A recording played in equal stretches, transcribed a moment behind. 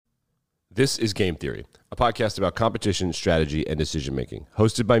This is Game Theory, a podcast about competition, strategy, and decision-making,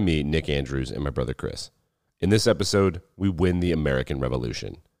 hosted by me, Nick Andrews, and my brother Chris. In this episode, we win the American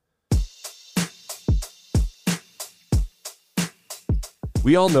Revolution.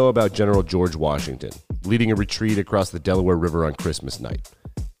 We all know about General George Washington, leading a retreat across the Delaware River on Christmas night.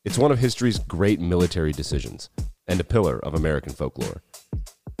 It's one of history's great military decisions, and a pillar of American folklore.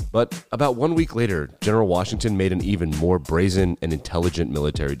 But about 1 week later, General Washington made an even more brazen and intelligent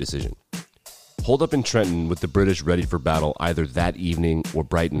military decision. Holed up in Trenton with the British ready for battle either that evening or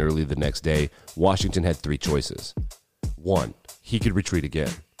bright and early the next day, Washington had three choices. 1, he could retreat again.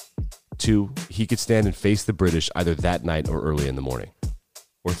 2, he could stand and face the British either that night or early in the morning.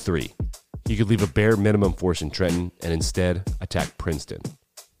 Or 3, he could leave a bare minimum force in Trenton and instead attack Princeton.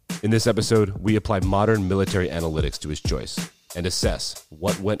 In this episode, we apply modern military analytics to his choice and assess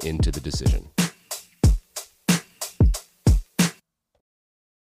what went into the decision.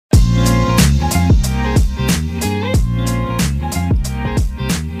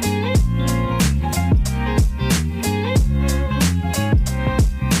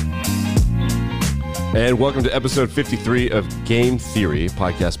 And welcome to episode 53 of Game Theory, a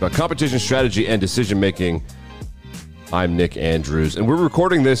podcast about competition, strategy, and decision-making. I'm Nick Andrews, and we're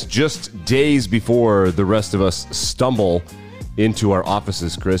recording this just days before the rest of us stumble into our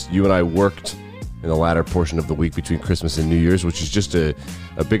offices. Chris, you and I worked in the latter portion of the week between Christmas and New Year's, which is just a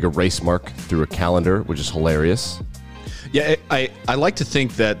big erase mark through a calendar, which is hilarious. Yeah, I like to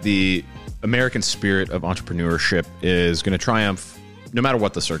think that the American spirit of entrepreneurship is going to triumph no matter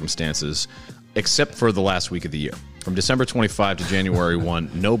what the circumstances, except for the last week of the year. From December 25 to January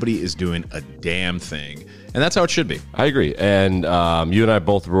 1, nobody is doing a damn thing. And that's how it should be. I agree. And you and I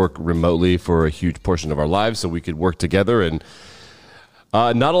both work remotely for a huge portion of our lives, so we could work together. And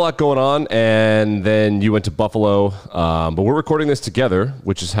not a lot going on. And then you went to Buffalo. But we're recording this together,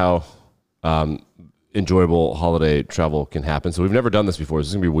 which is how enjoyable holiday travel can happen. So we've never done this before. This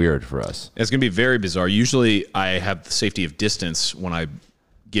is going to be weird for us. It's going to be very bizarre. Usually I have the safety of distance when I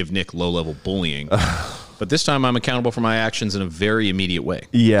give Nick low-level bullying. But this time I'm accountable for my actions in a very immediate way.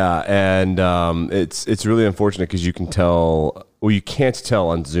 Yeah, and it's really unfortunate because you can tell, well, you can't tell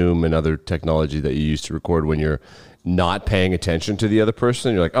on Zoom and other technology that you use to record when you're not paying attention to the other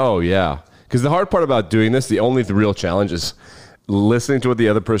person. You're like, oh, yeah. Because the hard part about doing this, the real challenge is listening to what the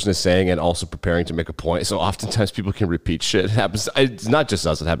other person is saying and also preparing to make a point. So oftentimes people can repeat shit. It happens. It's not just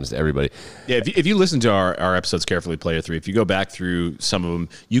us. It happens to everybody. Yeah, if you listen to our episodes carefully, Player 3, if you go back through some of them,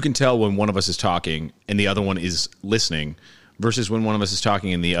 you can tell when one of us is talking and the other one is listening versus when one of us is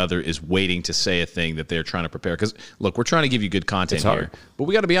talking and the other is waiting to say a thing that they're trying to prepare. Because, look, we're trying to give you good content here, but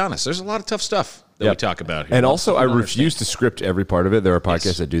we got to be honest. There's a lot of tough stuff that we talk about here. And also, I refuse to script every part of it. There are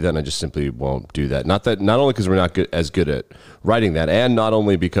podcasts that do that, and I just simply won't do that. Not only because we're not as good at writing that, and not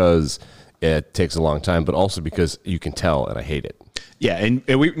only because it takes a long time, but also because you can tell, and I hate it. Yeah, and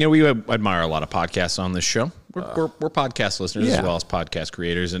we admire a lot of podcasts on this show. We're podcast listeners as well as podcast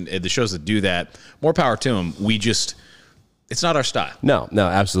creators, and the shows that do that, more power to them. It's not our style. No,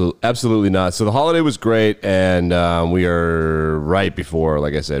 absolutely not. So the holiday was great, and we are right before,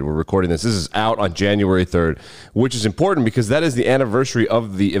 like I said, we're recording this. This is out on January 3rd, which is important because that is the anniversary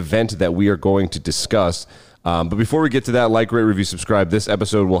of the event that we are going to discuss. But before we get to that, like, rate, review, subscribe. This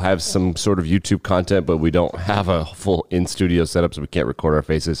episode will have some sort of YouTube content, but we don't have a full in-studio setup, so we can't record our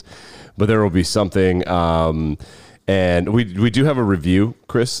faces. But there will be something. And we do have a review,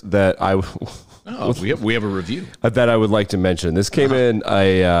 Chris, that we have a review that I would like to mention. This came in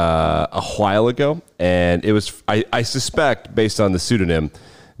a while ago, and it was I suspect, based on the pseudonym,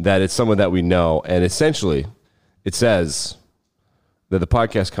 that it's someone that we know. And essentially, it says that the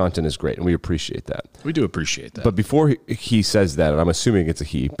podcast content is great, and we appreciate that. We do appreciate that. But before he says that, and I'm assuming it's a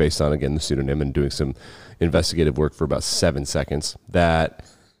he, based on, again, the pseudonym and doing some investigative work for about 7 seconds, that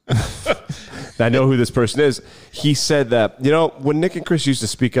I know who this person is. He said that, when Nick and Chris used to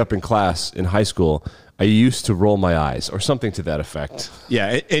speak up in class in high school, I used to roll my eyes, or something to that effect.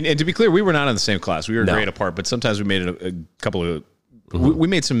 Yeah, and to be clear, we were not in the same class. We were grade apart, but sometimes we made a couple of... We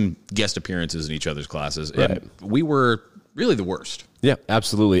made some guest appearances in each other's classes, and we were really the worst. Yeah,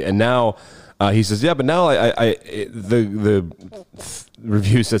 absolutely. And now... he says, yeah, but now the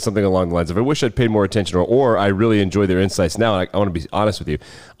review said something along the lines of, I wish I'd paid more attention, or I really enjoy their insights now. And I want to be honest with you.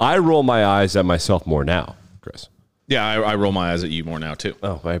 I roll my eyes at myself more now, Chris. Yeah, I roll my eyes at you more now, too.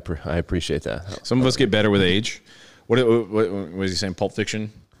 Oh, I appreciate that. Some of us get better with age. What is he saying, Pulp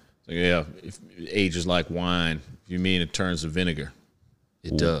Fiction? Yeah, if age is like wine, you mean it turns to vinegar.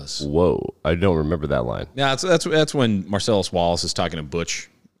 It does. Whoa, I don't remember that line. Yeah, that's when Marcellus Wallace is talking to Butch.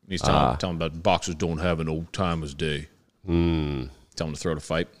 He's telling about boxers don't have an old timer's day. Telling tell him to throw to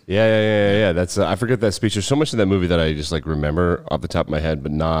fight. Yeah. That's I forget that speech. There's so much of that movie that I just like remember off the top of my head,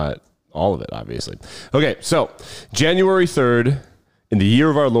 but not all of it, obviously. Okay, so January 3rd, in the year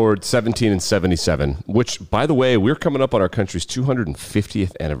of our Lord, 1777, which, by the way, we're coming up on our country's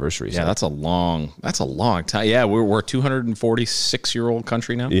 250th anniversary. Yeah, that's a long time. Yeah, we're a 246-year-old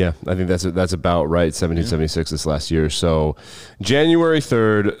country now. Yeah, I think that's about right. 1776 this last year. So January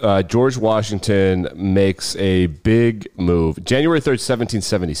 3rd, George Washington makes a big move. January 3rd,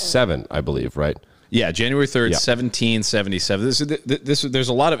 1777, I believe, right? Yeah, January 3rd, 1777. There's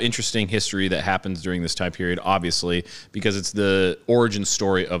a lot of interesting history that happens during this time period, obviously, because it's the origin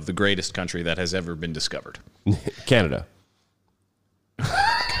story of the greatest country that has ever been discovered. Canada.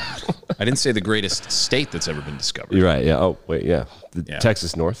 I didn't say the greatest state that's ever been discovered. You're right, yeah. Oh, wait, yeah.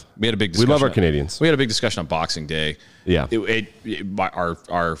 Texas North. We had a big discussion. We love our Canadians. We had a big discussion on Boxing Day. Yeah.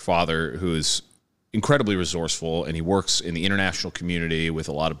 Our father, who is incredibly resourceful, and he works in the international community with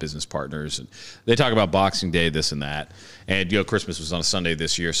a lot of business partners, and they talk about Boxing Day, this and that. And Christmas was on a Sunday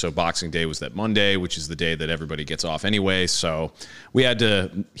this year, so Boxing Day was that Monday, which is the day that everybody gets off anyway. So we had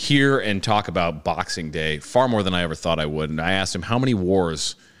to hear and talk about Boxing Day far more than I ever thought I would. And I asked him, how many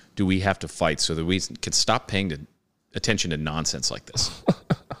wars do we have to fight so that we can stop paying attention to nonsense like this?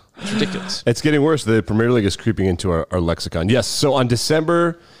 It's ridiculous. It's getting worse. The Premier League is creeping into our lexicon. Yes, so on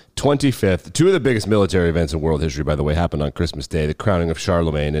December 25th, two of the biggest military events in world history, by the way, happened on Christmas Day. The crowning of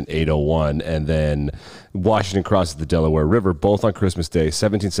Charlemagne in 801, and then Washington crosses the Delaware River, both on Christmas Day,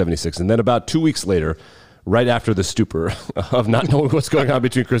 1776. And then about 2 weeks later, right after the stupor of not knowing what's going on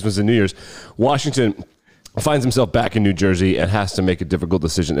between Christmas and New Year's, Washington finds himself back in New Jersey and has to make a difficult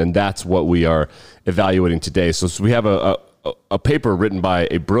decision, and that's what we are evaluating today. So we have a paper written by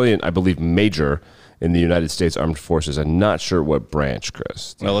a brilliant, I believe, major in the United States Armed Forces. I'm not sure what branch,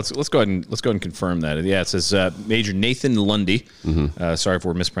 Chris. Well, let's go ahead and confirm that. Yeah, it says Major Nathan Lundy. Sorry if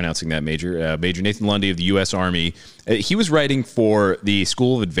we're mispronouncing that, Major. Major Nathan Lundy of the U.S. Army. He was writing for the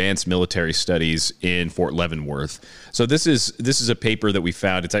School of Advanced Military Studies in Fort Leavenworth. So this is a paper that we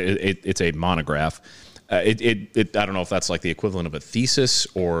found. It's a monograph. I don't know if that's like the equivalent of a thesis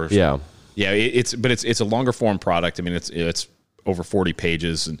or it's a longer form product. I mean, it's over 40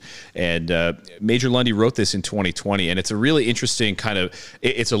 pages, and Major Lundy wrote this in 2020, and it's a really interesting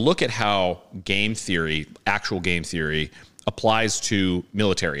it's a look at how actual game theory applies to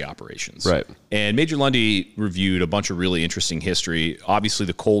military operations. Right. And Major Lundy reviewed a bunch of really interesting history. Obviously,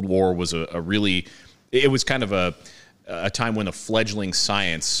 the Cold War was it was kind of a time when a fledgling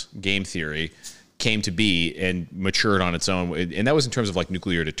science, game theory, came to be and matured on its own. And that was in terms of like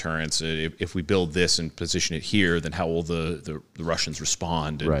nuclear deterrence. If we build this and position it here, then how will the Russians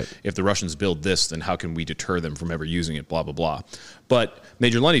respond? And right. If the Russians build this, then how can we deter them from ever using it, blah, blah, blah. But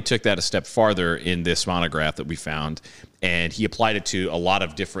Major Lundy took that a step farther in this monograph that we found, and he applied it to a lot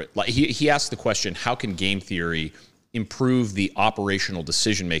of different, he asked the question, how can game theory improve the operational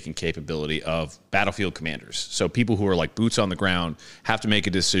decision-making capability of battlefield commanders? So people who are like boots on the ground have to make a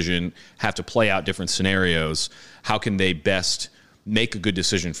decision, have to play out different scenarios. How can they best make a good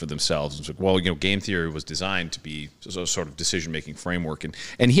decision for themselves? It's like, well, game theory was designed to be a sort of decision-making framework. And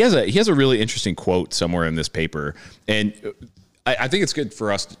he has a really interesting quote somewhere in this paper. And I think it's good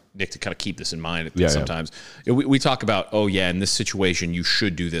for us, Nick, to kind of keep this in mind sometimes. Yeah. We talk about, in this situation, you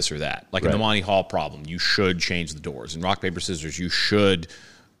should do this or that. Like in the Monty Hall problem, you should change the doors. In rock, paper, scissors, you should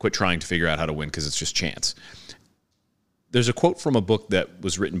quit trying to figure out how to win because it's just chance. There's a quote from a book that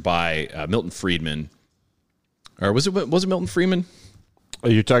was written by Milton Friedman. Or was it Milton Friedman? Oh,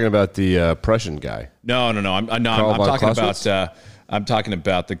 you're talking about the Prussian guy. No. I'm talking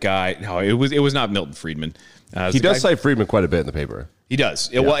about the guy. No, it was not Milton Friedman. He does cite Friedman quite a bit in the paper. He does.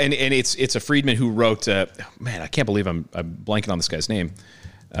 Yeah. Well, and it's a Friedman who wrote. Man, I can't believe I'm blanking on this guy's name.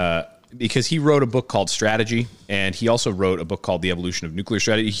 Because he wrote a book called Strategy, and he also wrote a book called The Evolution of Nuclear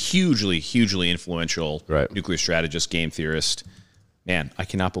Strategy. Hugely influential nuclear strategist, game theorist. Man, I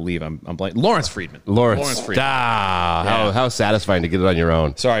cannot believe I'm blanking. Lawrence Friedman. Lawrence Friedman. How satisfying to get it on your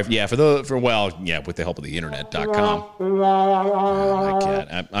own. Sorry, with the help of the internet.com. I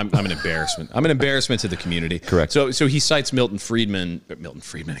can't. I'm an embarrassment. I'm an embarrassment to the community. Correct. So he cites Milton Friedman.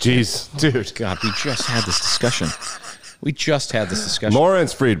 Jeez, dude. God, we just had this discussion.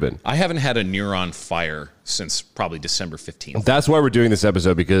 Lawrence Friedman. I haven't had a neuron fire since probably December 15th. That's why we're doing this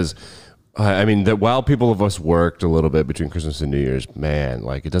episode, because while people of us worked a little bit between Christmas and New Year's, man,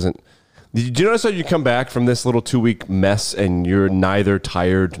 like it doesn't. Did you notice how you come back from this little 2-week mess and you're neither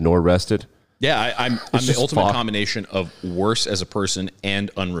tired nor rested? Yeah, I'm the ultimate combination of worse as a person and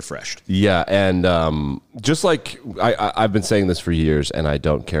unrefreshed. Yeah, and just like I've been saying this for years, and I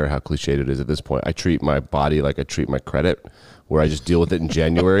don't care how cliched it is at this point. I treat my body like I treat my credit, where I just deal with it in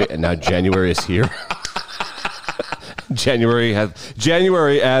January, and now January is here. January,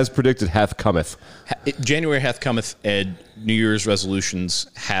 as predicted, hath cometh. January hath cometh, and New Year's resolutions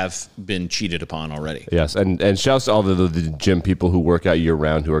have been cheated upon already. Yes, and shouts to all the gym people who work out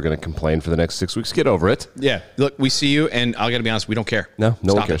year-round who are going to complain for the next 6 weeks. Get over it. Yeah, look, we see you, and I got to be honest, we don't care. No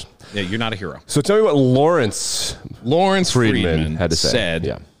one cares. Yeah, you're not a hero. So tell me what Lawrence Friedman had to say.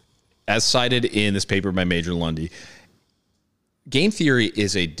 Said, as cited in this paper by Major Lundy, game theory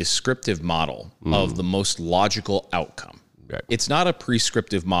is a descriptive model of the most logical outcome. Right. It's not a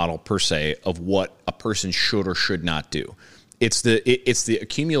prescriptive model per se of what a person should or should not do. It's the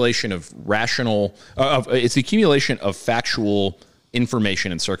accumulation of it's the accumulation of factual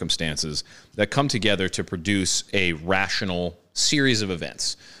information and circumstances that come together to produce a rational series of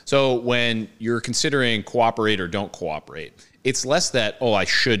events. So when you're considering cooperate or don't cooperate, it's less that, oh, I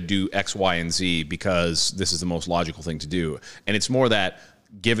should do X, Y, and Z because this is the most logical thing to do. And it's more that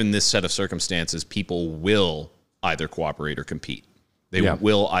given this set of circumstances, people will either cooperate or compete. They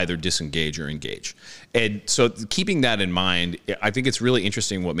will either disengage or engage. And so keeping that in mind, I think it's really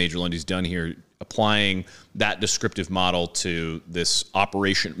interesting what Major Lundy's done here, applying that descriptive model to this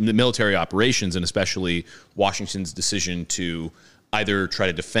operation, the military operations, and especially Washington's decision to either try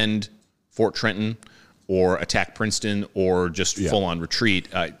to defend Fort Trenton or attack Princeton or just full-on retreat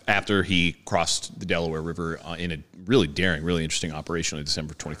after he crossed the Delaware River in a really daring, really interesting operation on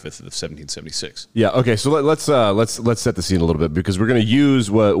December 25th of 1776. Yeah. Okay. So let's set the scene a little bit, because we're going to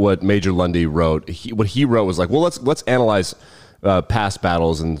use what Major Lundy wrote. What he wrote was like, well, let's analyze past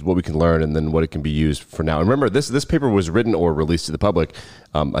battles and what we can learn, and then what it can be used for now. And remember, this paper was written or released to the public,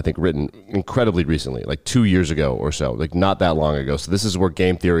 I think written incredibly recently, like 2 years ago or so, like not that long ago. So this is where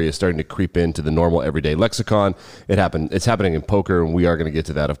game theory is starting to creep into the normal everyday lexicon. It's happening in poker, and we are going to get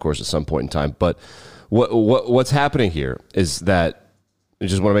to that, of course, at some point in time. But what's happening here is that I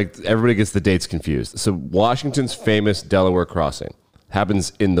just want to make everybody gets the dates confused. So Washington's famous Delaware crossing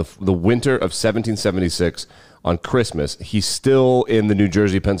happens in the winter of 1776. On Christmas. He's still in the New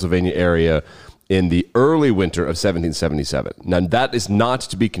Jersey, Pennsylvania area in the early winter of 1777. Now, that is not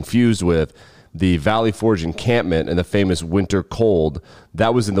to be confused with the Valley Forge encampment and the famous winter cold.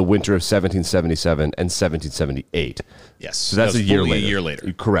 That was in the winter of 1777 and 1778. Yes. So that's a year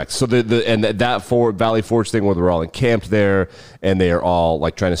later. Correct. So that Valley Forge thing where they're all encamped there and they are all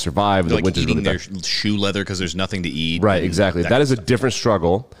like trying to survive. They're like eating their shoe leather because there's nothing to eat. Right, exactly. That is a different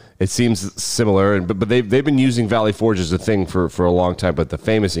struggle. It seems similar, but they've been using Valley Forge as a thing for a long time, but the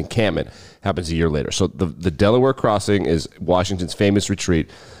famous encampment happens a year later. So the Delaware crossing is Washington's famous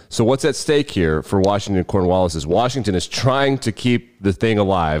retreat. So what's at stake here for Washington and Cornwallis is Washington is trying to keep the thing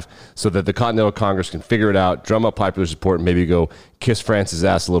alive so that the Continental Congress can figure it out, drum up popular support, and maybe go kiss France's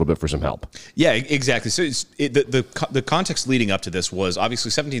ass a little bit for some help. Yeah, exactly. So the context leading up to this was obviously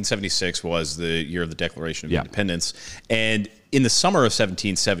 1776 was the year of the Declaration of Independence, and in the summer of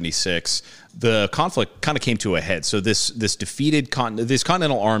 1776, the conflict kind of came to a head. So this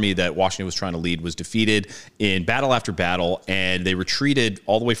Continental Army that Washington was trying to lead was defeated in battle after battle, and they retreated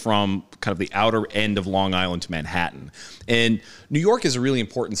all the way from kind of the outer end of Long Island to Manhattan. And New York is a really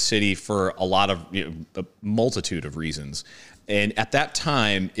important city for a multitude of reasons. And at that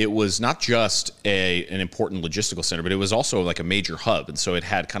time, it was not just an important logistical center, but it was also like a major hub. And so it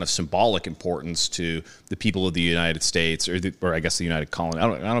had kind of symbolic importance to the people of the United States, or I guess the United Colony. I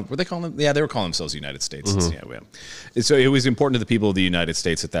don't know. Were they calling them? Yeah, they were calling themselves the United States. Mm-hmm. So it was important to the people of the United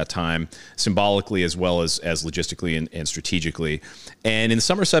States at that time, symbolically as well as logistically and strategically. And in the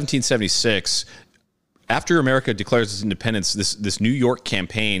summer of 1776, after America declares its independence, this New York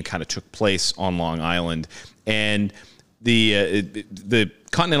campaign kind of took place on Long Island, and the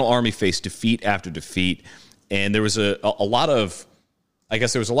Continental Army faced defeat after defeat, and there was a lot of, I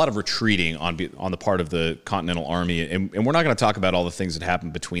guess there was a lot of retreating on the part of the Continental Army, and we're not going to talk about all the things that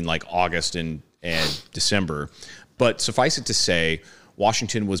happened between like August and December, but suffice it to say,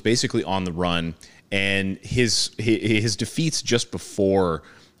 Washington was basically on the run, and his defeats just before,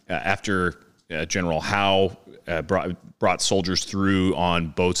 after General Howe brought soldiers through on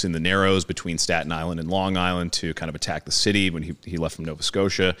boats in the Narrows between Staten Island and Long Island to kind of attack the city when he left from Nova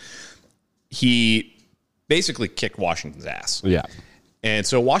Scotia. He basically kicked Washington's ass. Yeah. And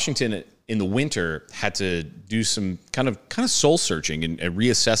so Washington in the winter had to do some kind of soul searching and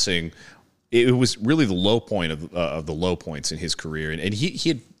reassessing. It was really the low point of the low points in his career. And he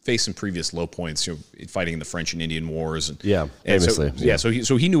had faced some previous low points, fighting in the French and Indian Wars. Famously.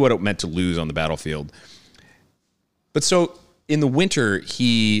 So he knew what it meant to lose on the battlefield. But so in the winter,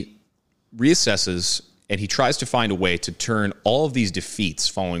 he reassesses and he tries to find a way to turn all of these defeats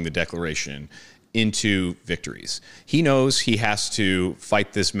following the Declaration into victories. He knows he has to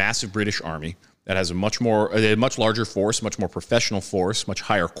fight this massive British army that has a much larger force, much more professional force, much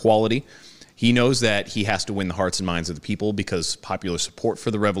higher quality. He knows that he has to win the hearts and minds of the people because popular support for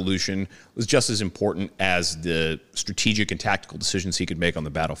the revolution was just as important as the strategic and tactical decisions he could make on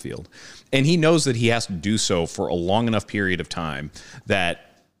the battlefield. And he knows that he has to do so for a long enough period of time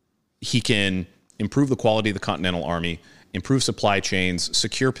that he can improve the quality of the Continental Army, improve supply chains,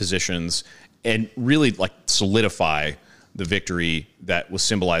 secure positions, and really like solidify the victory that was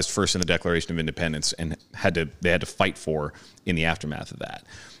symbolized first in the Declaration of Independence and they had to fight for in the aftermath of that.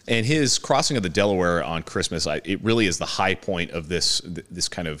 And his crossing of the Delaware on Christmas, it really is the high point of this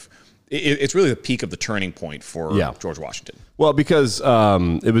kind of. It's really the peak of the turning point for George Washington. Well, because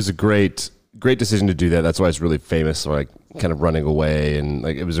it was a great decision to do that. That's why it's really famous, like kind of running away, and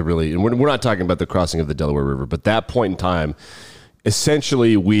like it was a really. And we're not talking about the crossing of the Delaware River, but that point in time.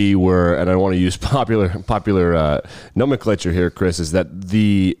 Essentially, we were, and I want to use popular nomenclature here, Chris, is that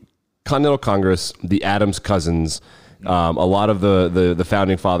the Continental Congress, the Adams cousins, a lot of the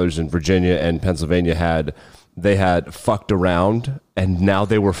founding fathers in Virginia and Pennsylvania had fucked around, and now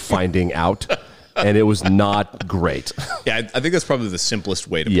they were finding out, and it was not great. Yeah, I think that's probably the simplest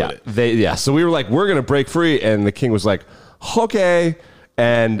way to put it. So we were like, we're going to break free, and the king was like, okay.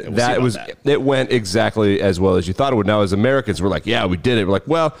 And it went exactly as well as you thought it would. Now, as Americans, we're like, yeah, we did it. We're like,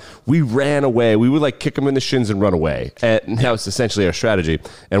 well, we ran away. We would like kick them in the shins and run away. And that was essentially our strategy.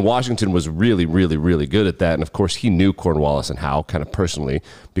 And Washington was really, really, really good at that. And of course, he knew Cornwallis and Howe kind of personally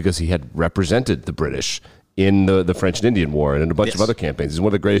because he had represented the British in the French and Indian War and in a bunch of other campaigns. He's one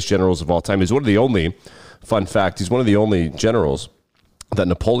of the greatest generals of all time. He's one of the only, fun fact, he's one of the only generals that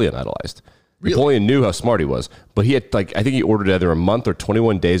Napoleon idolized. Really? Napoleon knew how smart he was, but he had I think he ordered either a month or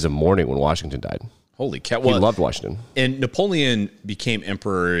 21 days of mourning when Washington died. Holy cow. He loved Washington. And Napoleon became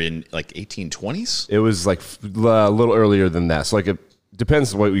emperor in like 1820s? It was like a little earlier than that. So like it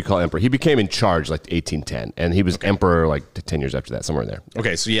depends on what we call emperor. He became in charge like 1810, and he was emperor like 10 years after that, somewhere in there.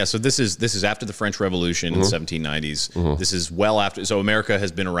 Okay, so this is after the French Revolution in the 1790s. This is well after. So America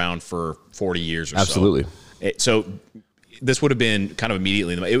has been around for 40 years or Absolutely. So this would have been kind of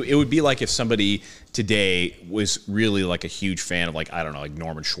immediately. It would be like if somebody today was really like a huge fan of like, I don't know, like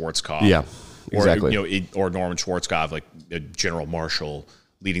Norman Schwarzkopf. Yeah, exactly. Or Norman Schwarzkopf, like General Marshall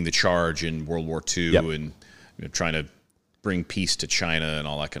leading the charge in World War II and trying to bring peace to China and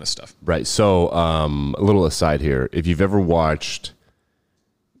all that kind of stuff. Right. So a little aside here. If you've ever watched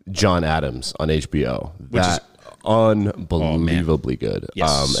John Adams on HBO, unbelievably good.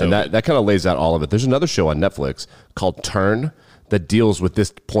 Yes, and that kind of lays out all of it. There's another show on Netflix called Turn that deals with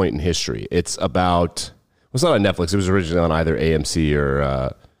this point in history. It's about, it's not on Netflix. It was originally on either AMC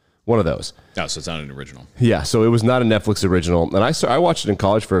or one of those. Oh, so it's not an original. Yeah, so it was not a Netflix original. And I watched it in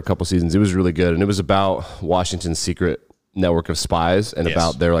college for a couple seasons. It was really good. And it was about Washington's secret network of spies and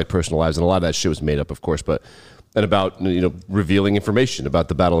about their like personal lives. And a lot of that shit was made up, of course, and about revealing information about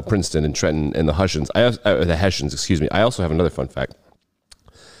the Battle of Princeton and Trenton and the Hessians. The Hessians, excuse me. I also have another fun fact.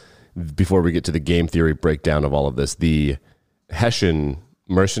 Before we get to the game theory breakdown of all of this, the Hessian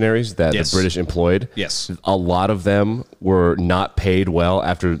mercenaries that the British employed, a lot of them were not paid well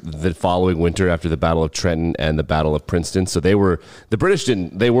after the following winter, after the Battle of Trenton and the Battle of Princeton. So they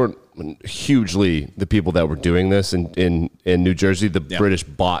weren't hugely the people that were doing this in New Jersey. The British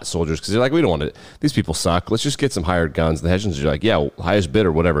bought soldiers because they're like, we don't want it. These people suck. Let's just get some hired guns. The Hessians are like, yeah, highest bid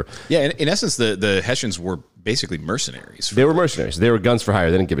or whatever. Yeah, in essence, the Hessians were basically mercenaries. They were mercenaries. They were guns for hire.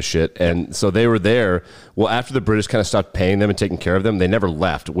 They didn't give a shit. And so they were there. Well, after the British kind of stopped paying them and taking care of them, they never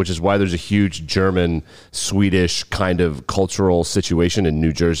left, which is why there's a huge German, Swedish kind of cultural situation in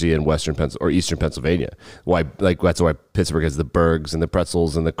New Jersey and Eastern Pennsylvania. That's why Pittsburgh has the Bergs and the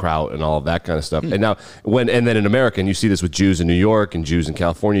pretzels and the kraut and all of that kind of stuff. And now and then in America, and you see this with Jews in New York and Jews in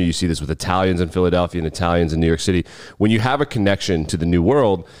California, you see this with Italians in Philadelphia and Italians in New York City. When you have a connection to the New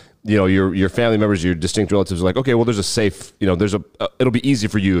World, your family members, your distinct relatives are like, okay, well, there's a safe, it'll be easy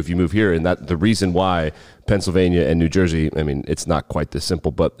for you if you move here. And that the reason why Pennsylvania and New Jersey, I mean, it's not quite this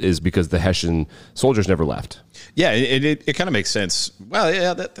simple, but is because the Hessian soldiers never left. Yeah, it kind of makes sense. Well,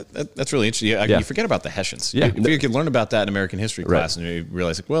 yeah, that's really interesting. You forget about the Hessians. Yeah. You could learn about that in American history class, and you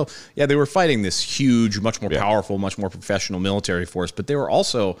realize, like, well, yeah, they were fighting this huge, much more powerful, much more professional military force, but they were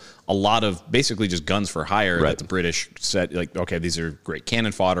also a lot of basically just guns for hire that the British said, like, okay, these are great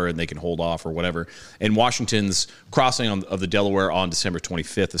cannon fodder, and they can hold off or whatever. And Washington's crossing of the Delaware on December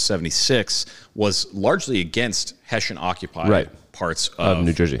 25th of 76 was largely against Hessian-occupied parts of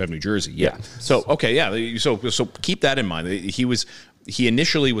New Jersey. Yeah. So, okay, yeah. So keep that in mind. He was he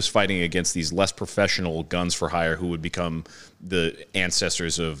initially was fighting against these less professional guns for hire who would become the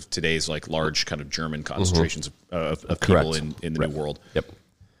ancestors of today's like large kind of German concentrations of people in the New World. Yep.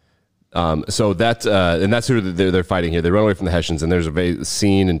 So that and that's who they're fighting here. They run away from the Hessians, and there's a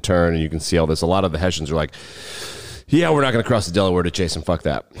scene and turn, and you can see all this. A lot of the Hessians are like, "Yeah, we're not going to cross the Delaware to chase him. Fuck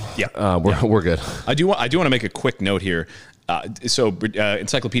that. Yeah, we're good." I do want to make a quick note here.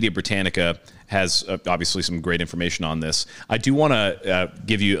 Encyclopedia Britannica has obviously some great information on this. I do want to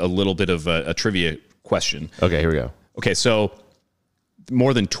give you a little bit of a trivia question. Okay, here we go. Okay, so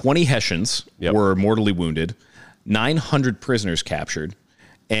more than 20 Hessians were mortally wounded, 900 prisoners captured,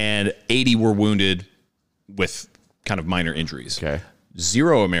 and 80 were wounded with kind of minor injuries. Okay.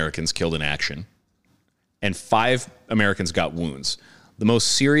 0 Americans killed in action, and 5 Americans got wounds. The most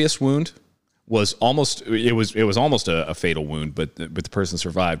serious wound was almost a fatal wound, but the person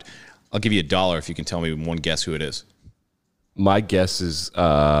survived. I'll give you $1 if you can tell me one guess who it is. My guess is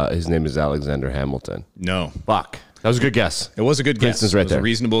his name is Alexander Hamilton. No. Fuck. That was a good guess. It was a good guess. Princeton's right it was there. a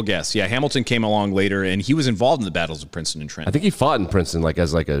reasonable guess. Yeah, Hamilton came along later, and he was involved in the battles of Princeton and Trenton. I think he fought in Princeton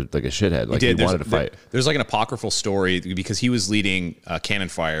as a shithead. Like he wanted to fight. There's like an apocryphal story because he was leading cannon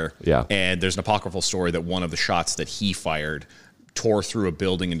fire. Yeah. And there's an apocryphal story that one of the shots that he fired tore through a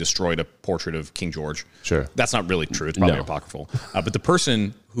building and destroyed a portrait of King George. Sure. That's not really true. It's probably apocryphal. But the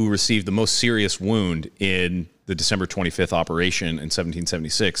person who received the most serious wound in the December 25th operation in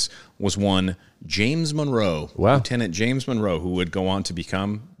 1776 was one James Monroe, Lieutenant James Monroe, who would go on to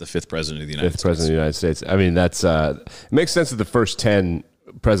become the 5th president of the United States. 5th president of the United States. I mean, that's it makes sense that the first 10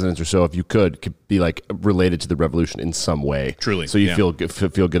 presidents or so, if you could be like related to the revolution in some way. Truly. So you feel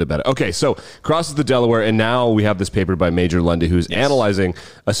good about it. Okay, so crosses the Delaware, and now we have this paper by Major Lundy, who's analyzing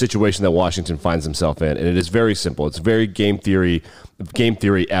a situation that Washington finds himself in, and it is very simple. It's very game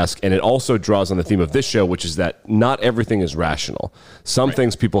theory-esque, and it also draws on the theme of this show, which is that not everything is rational. Some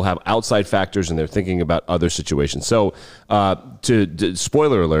things people have outside factors, and they're thinking about other situations. So,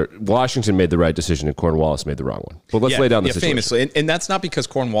 spoiler alert, Washington made the right decision, and Cornwallis made the wrong one. But let's lay down the situation. Famously, and that's not because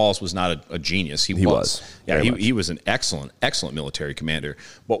Cornwallis was not a genius. He was. Yeah, he was an excellent military commander,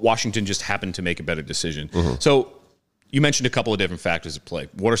 but Washington just happened to make a better decision. So you mentioned a couple of different factors at play.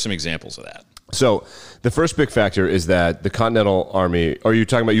 What are some examples of that? So the first big factor is that the Continental Army. Are you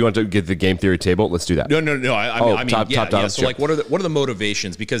talking about you want to get the game theory table? Let's do that. No. I mean, top down. So, like, what are the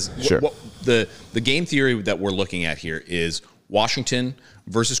motivations? Because the game theory that we're looking at here is Washington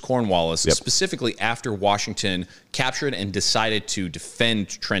versus Cornwallis, specifically after Washington captured and decided to defend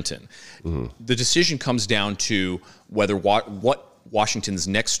Trenton. The decision comes down to whether what Washington's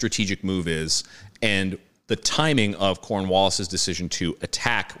next strategic move is, and the timing of Cornwallis's decision to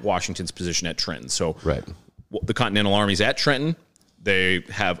attack Washington's position at Trenton. So the Continental Army's at Trenton. They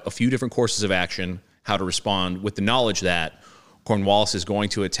have a few different courses of action, how to respond, with the knowledge that Cornwallis is going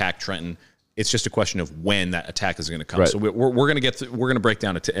to attack Trenton. It's just a question of when that attack is going to come. So we're going to break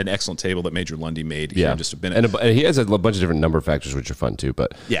down an excellent table that Major Lundy made here in just a minute. And he has a bunch of different number factors, which are fun too.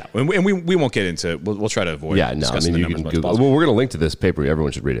 But and we won't get into. We'll try to avoid. Discussing the numbers as much as possible. Well, we're going to link to this paper.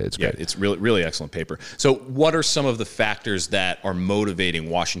 Everyone should read it. It's great. It's really excellent paper. So, what are some of the factors that are motivating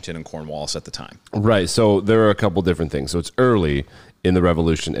Washington and Cornwallis at the time? Right. So there are a couple different things. So it's early in the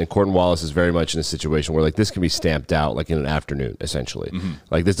Revolution, and Cornwallis is very much in a situation where like this can be stamped out like in an afternoon, essentially.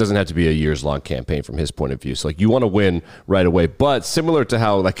 Like this doesn't have to be a years-long campaign from his point of view. So like you want to win right away, but similar to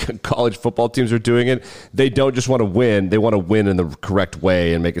how like college football teams are doing it, they don't just want to win; they want to win in the correct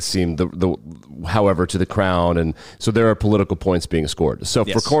way and make it seem however to the crown. And so there are political points being scored. So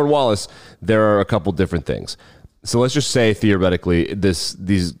for Cornwallis, there are a couple different things. So let's just say theoretically,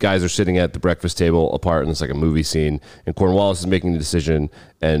 these guys are sitting at the breakfast table apart, and it's like a movie scene. And Cornwallis is making the decision,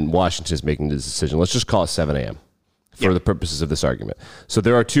 and Washington is making the decision. Let's just call it 7 a.m. for the purposes of this argument. So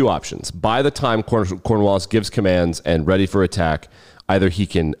there are two options. By the time Cornwallis gives commands and ready for attack, either he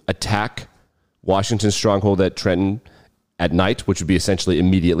can attack Washington's stronghold at Trenton at night, which would be essentially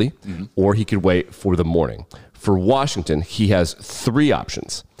immediately, or he could wait for the morning. For Washington, he has 3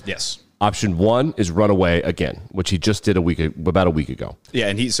 options. Yes. Option 1 is run away again, which he just did about a week ago. Yeah,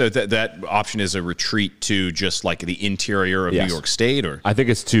 and that option is a retreat to just like the interior of New York State, or I think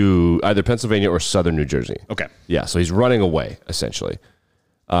it's to either Pennsylvania or southern New Jersey. Okay. Yeah, so he's running away essentially.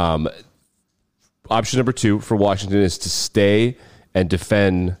 Option number 2 for Washington is to stay and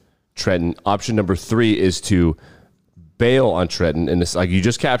defend Trenton. Option number 3 is to bail on Trenton, and it's like you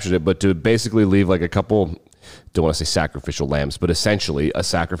just captured it, but to basically leave like a couple. Don't want to say sacrificial lambs, but essentially a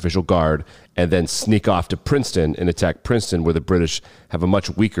sacrificial guard, and then sneak off to Princeton and attack Princeton, where the British have a much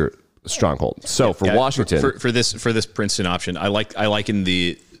weaker stronghold. So for Washington, for this Princeton option, I liken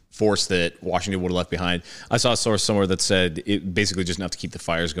the force that Washington would have left behind. I saw a source somewhere that said it basically just enough to keep the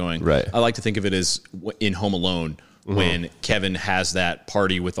fires going. Right. I like to think of it as in Home Alone when Kevin has that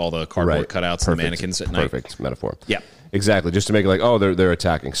party with all the cardboard cutouts and the mannequins at night. Perfect metaphor. Yeah. Exactly. Just to make it like, oh, they're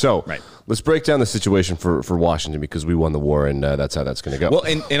attacking. So let's break down the situation for Washington because we won the war and that's how that's going to go. Well,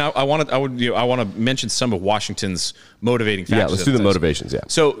 and I want to mention some of Washington's motivating factors. Yeah, let's do the motivations. Yeah.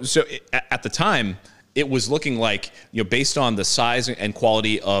 So at the time, it was looking like, based on the size and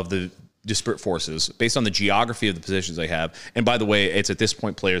quality of the disparate forces, based on the geography of the positions they have. And by the way, it's at this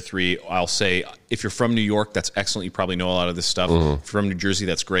point, player 3, I'll say, if you're from New York, that's excellent. You probably know a lot of this stuff. If you're from New Jersey,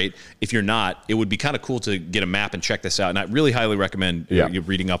 that's great. If you're not, it would be kind of cool to get a map and check this out. And I really highly recommend you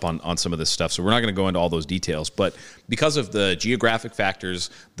reading up on some of this stuff. So we're not going to go into all those details. But because of the geographic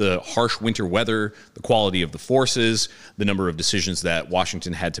factors, the harsh winter weather, the quality of the forces, the number of decisions that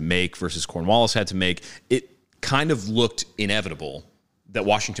Washington had to make versus Cornwallis had to make, it kind of looked inevitable that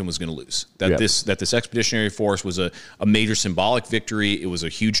Washington was going to lose, that this expeditionary force was a major symbolic victory. It was a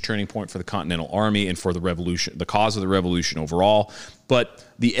huge turning point for the Continental Army and for the revolution, the cause of the revolution overall. But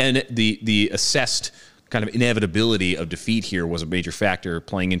the assessed kind of inevitability of defeat here was a major factor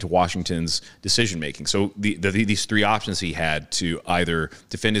playing into Washington's decision making. So these 3 options he had to either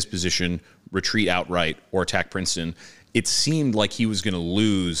defend his position, retreat outright, or attack Princeton, it seemed like he was going to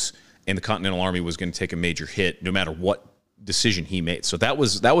lose and the Continental Army was going to take a major hit no matter what decision he made. So that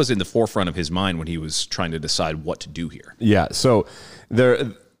was in the forefront of his mind when he was trying to decide what to do here. Yeah. So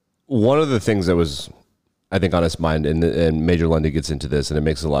one of the things that was, I think, on his mind, and Major Lundy gets into this, and it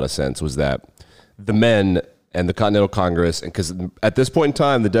makes a lot of sense, was that the men and the Continental Congress, and because at this point in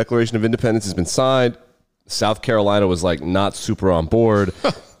time, the Declaration of Independence has been signed. South Carolina was like not super on board.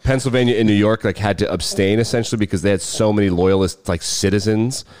 Pennsylvania and New York had to abstain essentially because they had so many loyalist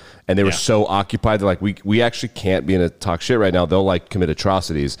citizens. And they were so occupied. They're like, we actually can't be in a talk shit right now. They'll commit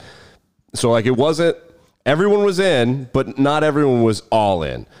atrocities. So it wasn't, everyone was in, but not everyone was all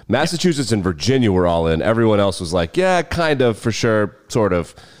in. Massachusetts and Virginia were all in. Everyone else was like, yeah, kind of, for sure, sort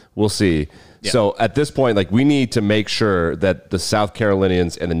of. We'll see. Yeah. So at this point, we need to make sure that the South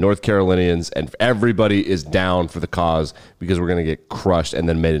Carolinians and the North Carolinians and everybody is down for the cause because we're going to get crushed and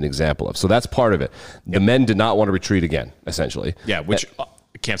then made an example of. So that's part of it. The men did not want to retreat again, essentially. Yeah, which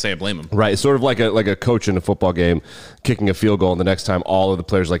can't say I blame him. Right. It's sort of like a coach in a football game kicking a field goal, and the next time all of the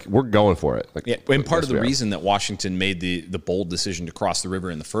players we're going for it. And part of the reason that Washington made the bold decision to cross the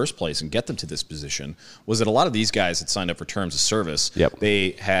river in the first place and get them to this position was that a lot of these guys had signed up for terms of service. Yep.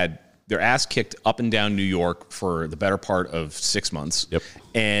 They had their ass kicked up and down New York for the better part of 6 months. Yep.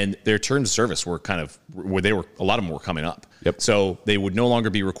 And their terms of service were a lot of them were coming up. Yep. So they would no longer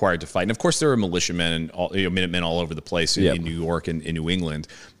be required to fight. And of course, there were militiamen and Minutemen all over the place in New York and in New England.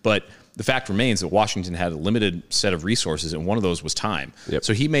 But the fact remains that Washington had a limited set of resources, and one of those was time. Yep.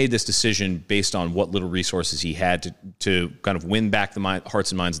 So he made this decision based on what little resources he had to kind of win back the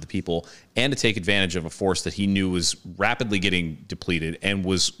hearts and minds of the people and to take advantage of a force that he knew was rapidly getting depleted and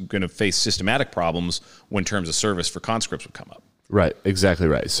was going to face systematic problems when terms of service for conscripts would come up. Right, exactly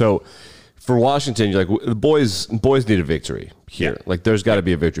right. So for Washington, you're the boys need a victory here. Yeah. There's got to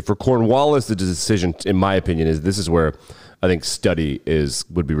be a victory. For Cornwallis, the decision, in my opinion, is this is where I think study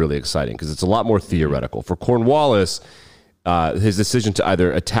would be really exciting because it's a lot more theoretical. For Cornwallis, his decision to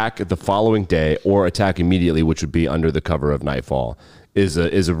either attack the following day or attack immediately, which would be under the cover of nightfall, is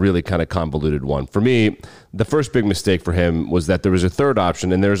a really kind of convoluted one. For me, the first big mistake for him was that there was a third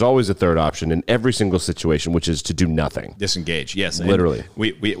option, and there's always a third option in every single situation, which is to do nothing. Disengage, yes. Literally.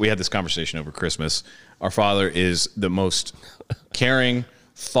 And we had this conversation over Christmas. Our father is the most caring,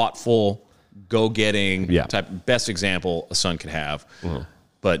 thoughtful, go-getting type, best example a son could have. Mm-hmm.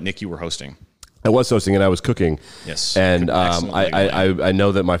 But Nick, you were hosting. I was hosting and I was cooking. Yes. And I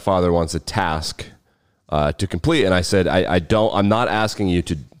know that my father wants a task to complete, and I said I'm not asking you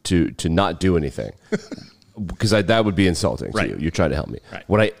to not do anything. Because that would be insulting to you. You're trying to help me. Right.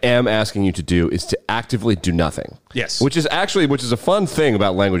 What I am asking you to do is to actively do nothing. Yes. Which is a fun thing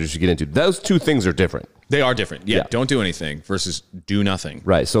about languages you get into. Those two things are different. They are different. Yeah. Don't do anything versus do nothing.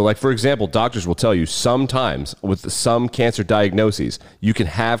 Right. So for example, doctors will tell you sometimes with some cancer diagnoses, you can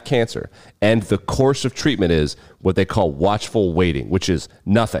have cancer. And the course of treatment is what they call watchful waiting, which is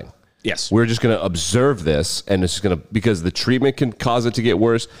nothing. Yes. We're just going to observe this, and it's going to, because the treatment can cause it to get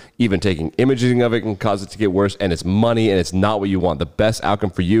worse, even taking imaging of it can cause it to get worse, and it's money, and it's not what you want. The best outcome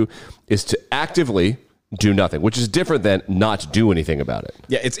for you is to actively do nothing, which is different than not do anything about it.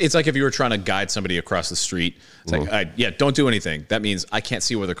 Yeah, it's like if you were trying to guide somebody across the street. It's like, don't do anything. That means I can't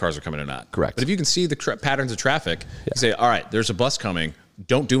see whether cars are coming or not. Correct. But if you can see the patterns of traffic, you say, all right, there's a bus coming.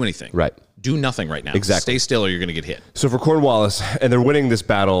 Don't do anything. Right. do nothing right now. Exactly. Stay still or you're going to get hit. So for Cornwallis, and they're winning this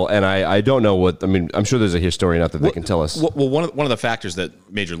battle, and I don't know what, I mean, I'm sure there's a historian out there that can tell us. Well, one of the factors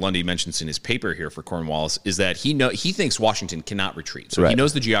that Major Lundy mentions in his paper here for Cornwallis is that he thinks Washington cannot retreat. So he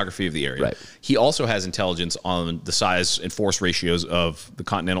knows the geography of the area. Right. He also has intelligence on the size and force ratios of the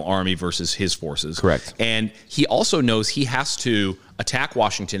Continental Army versus his forces. Correct. And he also knows he has to attack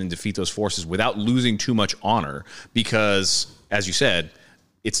Washington and defeat those forces without losing too much honor because, as you said,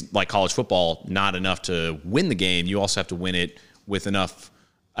 it's like college football, not enough to win the game. You also have to win it with enough,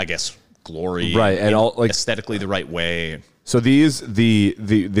 I guess, glory, right, and all, like, aesthetically the right way. So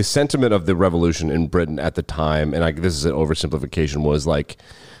the sentiment of the revolution in Britain at the time, and this is an oversimplification, was like,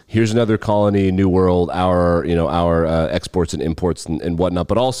 here's another colony, new world, our exports and imports and whatnot.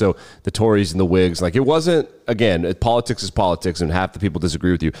 But also the Tories and the Whigs, like, it wasn't, again, politics is politics, and half the people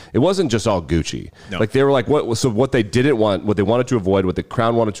disagree with you. It wasn't just all Gucci. No. Like, they were like, what they didn't want, what they wanted to avoid, what the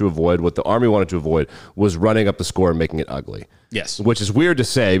crown wanted to avoid, what the army wanted to avoid was running up the score and making it ugly. Yes. Which is weird to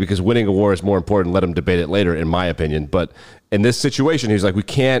say because winning a war is more important. Let them debate it later, in my opinion. But in this situation, he's like, we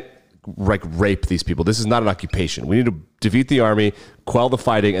can't rape these people. This is not an occupation. We need to defeat the army, quell the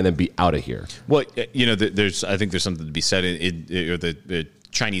fighting, and then be out of here. Well, I think there's something to be said in the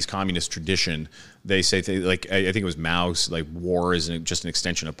Chinese communist tradition. They say I think it was Mao's, like, war is just an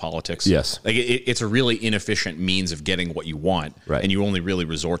extension of politics. Yes. Like it's a really inefficient means of getting what you want. Right. And you only really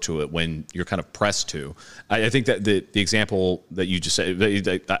resort to it when you're kind of pressed to. I think that the example that you just said,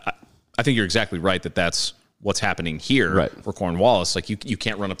 I think you're exactly right that's what's happening here for Cornwallis. Like, you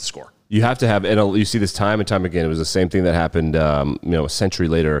can't run up the score. You have to have, and you see this time and time again. It was the same thing that happened, a century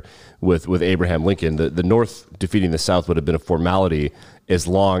later with Abraham Lincoln. The North defeating the South would have been a formality as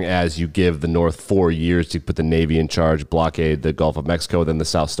long as you give the North 4 years to put the Navy in charge, blockade the Gulf of Mexico, then the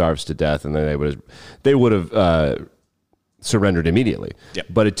South starves to death, and then they would have surrendered immediately. Yep.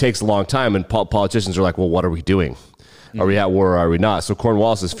 But it takes a long time, and politicians are like, well, what are we doing? Are we at war or are we not? So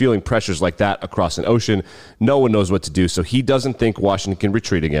Cornwallis is feeling pressures like that across an ocean. No one knows what to do. So he doesn't think Washington can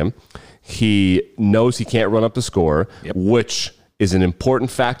retreat again. He knows he can't run up the score, which is an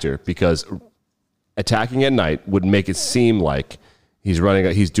important factor because attacking at night would make it seem like he's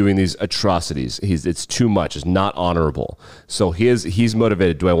doing these atrocities. It's too much. It's not honorable. So he's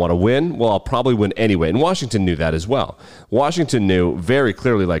motivated. Do I want to win? Well, I'll probably win anyway. And Washington knew that as well. Washington knew very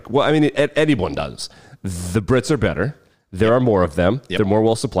clearly, like, well, I mean, anyone does. The Brits are better. There are more of them. They're more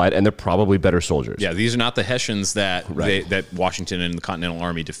well supplied, and they're probably better soldiers. Yeah, these are not the Hessians that Washington and the Continental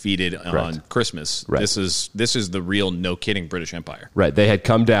Army defeated on Christmas. Right. This is the real, no kidding, British Empire. Right. They had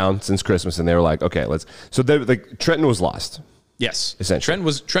come down since Christmas, and they were like, okay, let's. So Trenton was lost. Yes, essentially.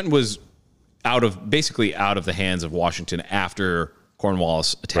 Trenton was basically out of the hands of Washington after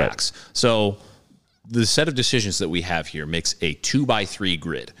Cornwallis attacks. Right. So the set of decisions that we have here makes a 2x3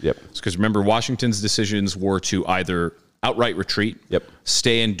 grid. Yep. Because remember, Washington's decisions were to either outright retreat,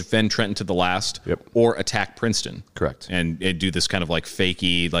 stay and defend Trenton to the last, or attack Princeton. Correct. And do this kind of like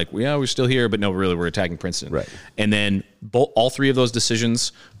fakey, like, yeah, we're still here, but no, really, we're attacking Princeton. Right. And then all three of those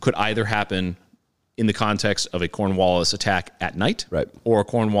decisions could either happen in the context of a Cornwallis attack at night, or a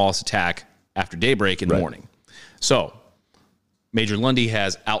Cornwallis attack after daybreak in the morning. So Major Lundy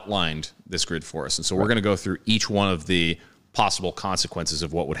has outlined this grid for us, and so we're going to go through each one of the possible consequences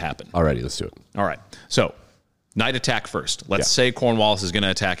of what would happen. Alrighty, let's do it. All right. So night attack first. Let's say Cornwallis is going to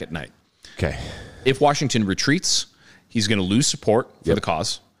attack at night. Okay. If Washington retreats, he's going to lose support for the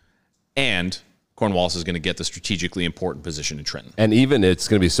cause, and Cornwallis is going to get the strategically important position in Trenton. And even it's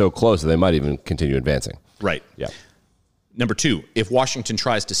going to be so close that they might even continue advancing. Right. Yeah. Number two, if Washington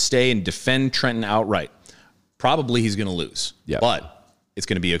tries to stay and defend Trenton outright, probably he's going to lose. Yeah. But it's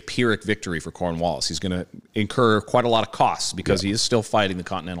going to be a Pyrrhic victory for Cornwallis. He's going to incur quite a lot of costs because he is still fighting the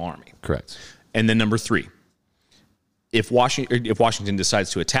Continental Army. Correct. And then number three, if Washington decides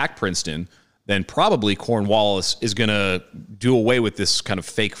to attack Princeton, then probably Cornwallis is going to do away with this kind of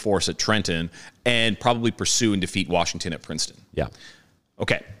fake force at Trenton and probably pursue and defeat Washington at Princeton. Yeah.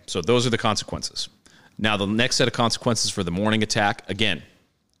 Okay, so those are the consequences. Now, the next set of consequences for the morning attack, again,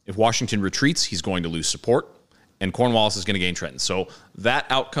 if Washington retreats, he's going to lose support, and Cornwallis is going to gain Trenton. So that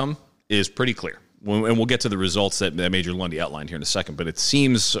outcome is pretty clear. And we'll get to the results that Major Lundy outlined here in a second, but it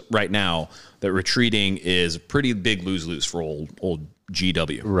seems right now that retreating is a pretty big lose-lose for old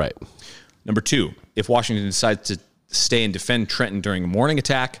GW. Right. Number two, if Washington decides to stay and defend Trenton during a morning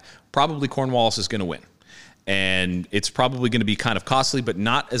attack, probably Cornwallis is going to win. And it's probably going to be kind of costly, but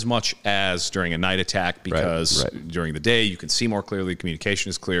not as much as during a night attack because during the day you can see more clearly,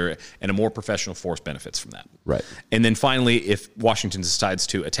 communication is clear, and a more professional force benefits from that. Right. And then finally, if Washington decides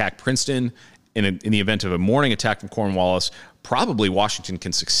to attack Princeton in the event of a morning attack from Cornwallis, probably Washington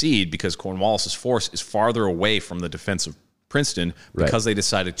can succeed because Cornwallis's force is farther away from the defense of Princeton because they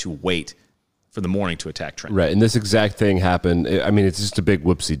decided to wait for the morning to attack Trenton. Right, and this exact thing happened. I mean, it's just a big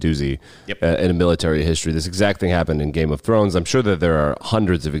whoopsie-doozy in a military history. This exact thing happened in Game of Thrones. I'm sure that there are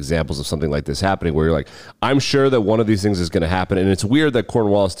hundreds of examples of something like this happening where you're like, I'm sure that one of these things is going to happen. And it's weird that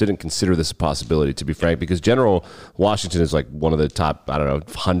Cornwallis didn't consider this a possibility, to be frank, because General Washington is like one of the top,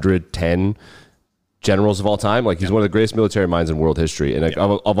 110 generals of all time. Like, he's one of the greatest military minds in world history. And like,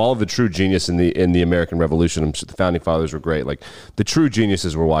 of all of the true genius in the American Revolution, I'm sure the founding fathers were great. Like, the true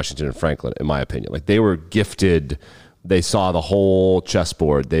geniuses were Washington and Franklin, in my opinion. Like, they were gifted. They saw the whole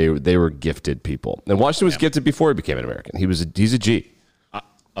chessboard. They were gifted people. And Washington was gifted before he became an American. He's a G.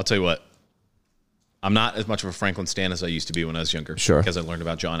 I'll tell you what. I'm not as much of a Franklin stan as I used to be when I was younger. Sure. Because I learned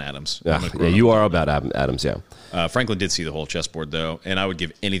about John Adams. Yeah, you are about Adams, yeah. Franklin did see the whole chessboard, though, and I would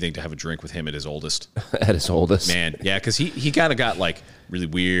give anything to have a drink with him at his oldest. At his oldest? Man, yeah, because he kind of got, like, really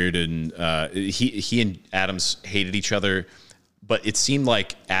weird, and he and Adams hated each other, but it seemed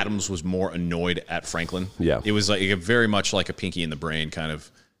like Adams was more annoyed at Franklin. Yeah. It was like very much like a pinky in the brain kind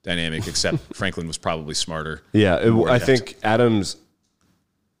of dynamic, except Franklin was probably smarter. Yeah, I think Adams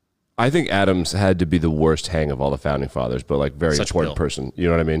had to be the worst hang of all the founding fathers, but like very important person. You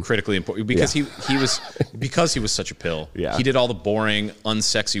know what I mean? Critically important because he was such a pill. Yeah. He did all the boring,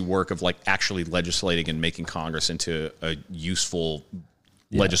 unsexy work of like actually legislating and making Congress into a useful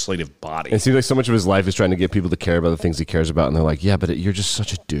legislative body. It seems like so much of his life is trying to get people to care about the things he cares about, and they're like, "Yeah, but you're just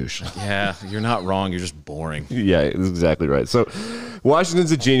such a douche." Yeah, you're not wrong. You're just boring. Yeah, that's exactly right. So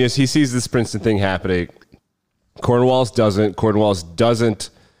Washington's a genius. He sees this Princeton thing happening. Cornwallis doesn't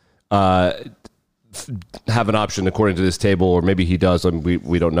have an option according to this table, or maybe he does. I mean,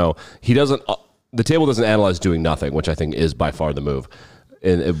 we don't know. He doesn't. The table doesn't analyze doing nothing, which I think is by far the move.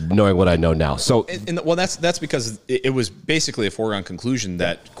 In knowing what I know now, so well, that's because it was basically a foregone conclusion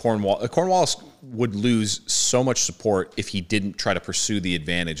that Cornwallis would lose so much support if he didn't try to pursue the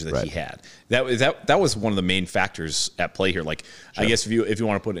advantage that he had. That was one of the main factors at play here. Like, I guess if you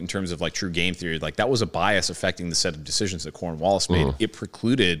want to put it in terms of like true game theory, like that was a bias affecting the set of decisions that Cornwallis made. It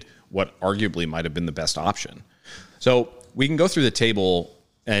precluded what arguably might have been the best option. So we can go through the table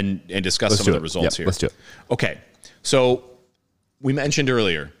and discuss some of the results here. Let's do it. Okay, so we mentioned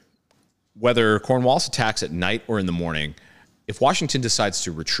earlier, whether Cornwallis attacks at night or in the morning, if Washington decides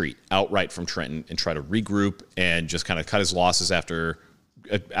to retreat outright from Trenton and try to regroup and just kind of cut his losses after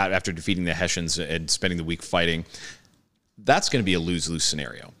defeating the Hessians and spending the week fighting, that's going to be a lose-lose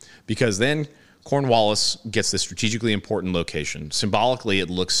scenario, because then Cornwallis gets this strategically important location. Symbolically,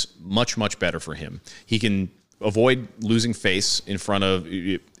 it looks much, much better for him. He can avoid losing face in front of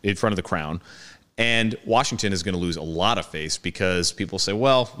the crown. And Washington is going to lose a lot of face because people say,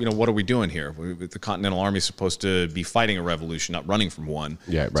 well, what are we doing here? The Continental Army is supposed to be fighting a revolution, not running from one.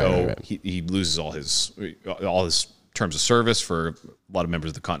 Yeah, right. So right. He loses all his terms of service for a lot of members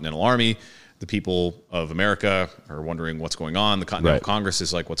of the Continental Army. The people of America are wondering what's going on. The Continental Congress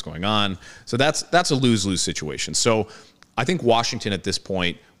is like, what's going on? So that's a lose-lose situation. So I think Washington at this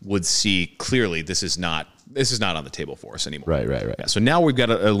point would see clearly this is not on the table for us anymore. Right. Yeah, so now we've got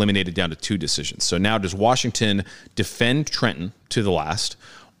to eliminate it down to two decisions. So now, does Washington defend Trenton to the last,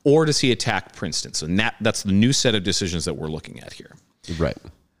 or does he attack Princeton? So that's the new set of decisions that we're looking at here. Right.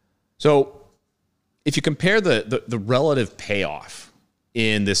 So if you compare the relative payoff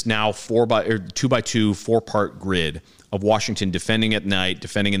in this now 2x2 4-part grid of Washington defending at night,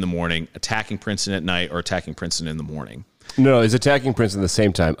 defending in the morning, attacking Princeton at night, or attacking Princeton in the morning. No, is attacking Princeton at the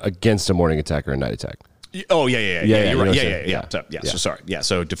same time against a morning attack or a night attack? Oh yeah. You're right. Yeah. So sorry. Yeah.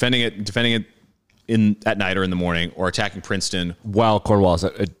 So defending it at night or in the morning, or attacking Princeton while Cornwallis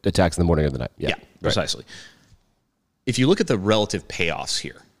attacks in the morning or the night. Yeah, precisely. If you look at the relative payoffs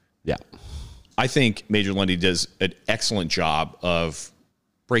here, I think Major Lundy does an excellent job of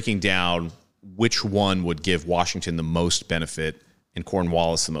breaking down which one would give Washington the most benefit and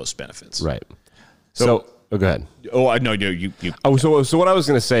Cornwallis the most benefits. Right. So go ahead. Oh, no, you. So what I was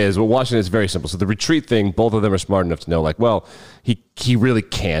going to say is, Washington is very simple. So the retreat thing, both of them are smart enough to know, like, well, he really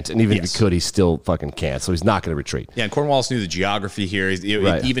can't, and even if he could, he still fucking can't. So he's not going to retreat. Yeah, and Cornwallis knew the geography here.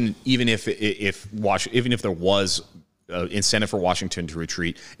 Even if there was incentive for Washington to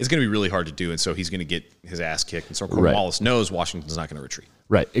retreat, it's going to be really hard to do, and so he's going to get his ass kicked. And so Cornwallis knows Washington's not going to retreat.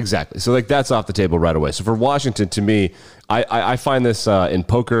 Right, exactly. So like that's off the table right away. So for Washington, to me, I find this in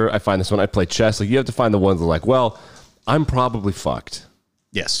poker. I find this when I play chess. Like, you have to find the ones that are like, well, I'm probably fucked.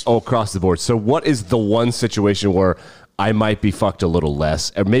 Yes. All across the board. So what is the one situation where I might be fucked a little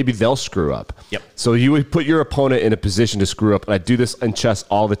less, or maybe they'll screw up. Yep. So you would put your opponent in a position to screw up, and I do this in chess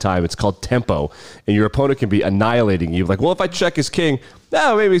all the time. It's called tempo, and your opponent can be annihilating you. Like, well, if I check his king,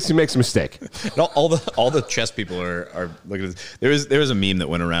 no, maybe he makes a mistake. All the chess people are looking at this. There was a meme that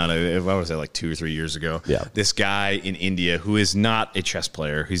went around, I was say like 2 or 3 years ago. Yeah. This guy in India who is not a chess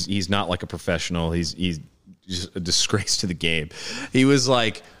player. He's not like a professional. He's just a disgrace to the game. He was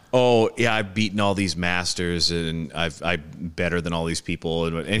like, oh yeah, I've beaten all these masters and I'm better than all these people,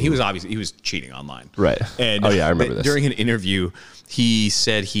 and he was cheating online, right? And oh yeah, I remember this. During an interview, he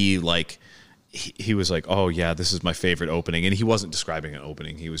said he was like, oh yeah, this is my favorite opening, and he wasn't describing an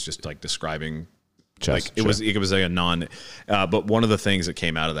opening. He was just like describing chess. Like it was like a non. But one of the things that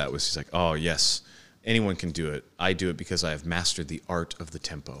came out of that was he's like, oh yes, anyone can do it. I do it because I have mastered the art of the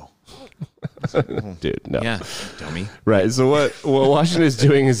tempo. Dude, no. Yeah, dummy. Right. So what Washington is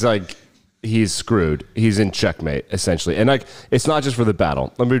doing is like he's screwed. He's in checkmate essentially, and like it's not just for the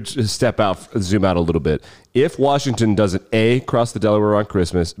battle. Let me just zoom out a little bit. If Washington doesn't A, cross the Delaware on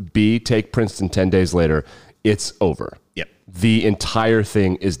Christmas, B, take Princeton 10 days later, it's over. Yep. The entire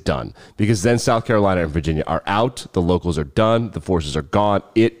thing is done because then South Carolina and Virginia are out. The locals are done. The forces are gone.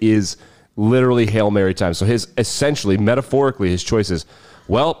 It is literally Hail Mary time. So essentially, metaphorically, his choice is,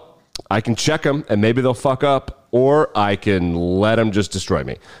 well, I can check them and maybe they'll fuck up, or I can let them just destroy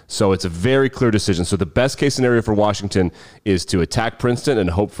me. So it's a very clear decision. So the best case scenario for Washington is to attack Princeton and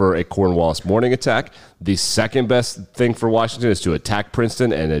hope for a Cornwallis morning attack. The second best thing for Washington is to attack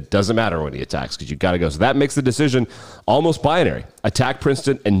Princeton, and it doesn't matter when he attacks because you got to go. So that makes the decision almost binary. Attack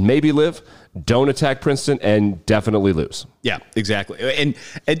Princeton and maybe live. Don't attack Princeton and definitely lose. Yeah, exactly.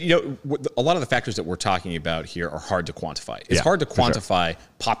 And you know, a lot of the factors that we're talking about here are hard to quantify. It's hard to quantify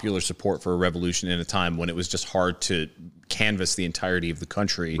popular support for a revolution in a time when it was just hard to canvass the entirety of the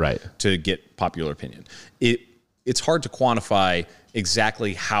country to get popular opinion. It's hard to quantify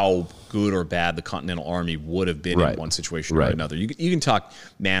exactly how good or bad the Continental Army would have been in one situation or another. You can talk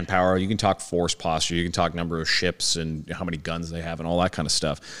manpower, you can talk force posture, you can talk number of ships and how many guns they have and all that kind of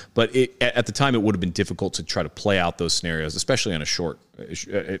stuff. But at the time, it would have been difficult to try to play out those scenarios, especially on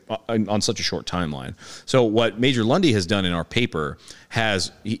on such a short timeline. So what Major Lundy has done in our paper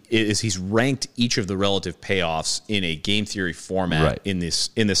is he's ranked each of the relative payoffs in a game theory format in this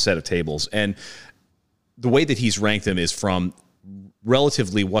set of tables. And the way that he's ranked them is from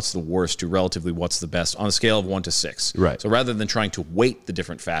relatively what's the worst to relatively what's the best on a scale of 1 to 6. Right. So rather than trying to weight the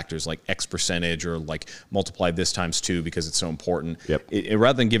different factors like X percentage or like multiply this times 2 because it's so important,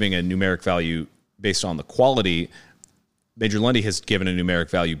 rather than giving a numeric value based on the quality, Major Lundy has given a numeric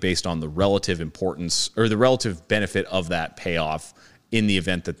value based on the relative importance or the relative benefit of that payoff in the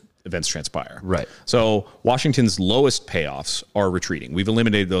event that events transpire. Right. So Washington's lowest payoffs are retreating. We've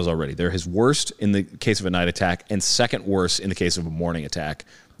eliminated those already. They're his worst in the case of a night attack and second worst in the case of a morning attack.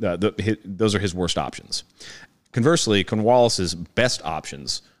 Those are his worst options. Conversely, Cornwallis's best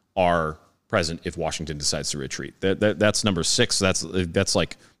options are present if Washington decides to retreat. That's number 6. That's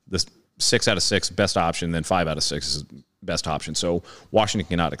like the 6 out of 6 best option, then 5 out of 6 is best option. So Washington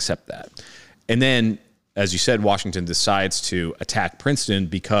cannot accept that. And then, as you said, Washington decides to attack Princeton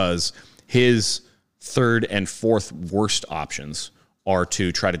because his third and fourth worst options are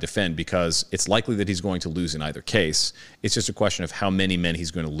to try to defend because it's likely that he's going to lose in either case. It's just a question of how many men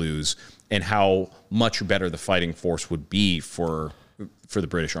he's going to lose and how much better the fighting force would be for the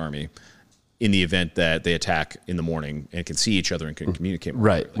British Army in the event that they attack in the morning and can see each other and can communicate more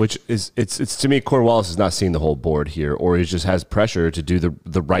right, which is it's to me, Cornwallis is not seeing the whole board here, or he just has pressure to do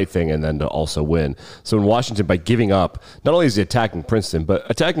the right thing and then to also win. So in Washington, by giving up, not only is he attacking Princeton, but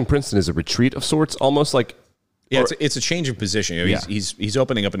attacking Princeton is a retreat of sorts, almost like. Yeah, it's a change of position. You know, he's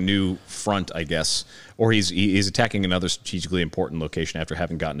opening up a new front, I guess, or he's attacking another strategically important location after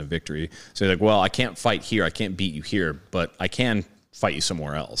having gotten a victory. So he's like, well, I can't fight here, I can't beat you here, but I can fight you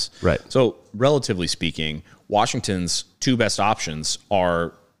somewhere else. Right. So relatively speaking, Washington's two best options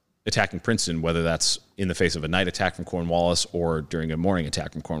are attacking Princeton, whether that's in the face of a night attack from Cornwallis or during a morning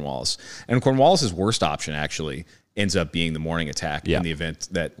attack from Cornwallis. And Cornwallis's worst option actually ends up being the morning attack in the event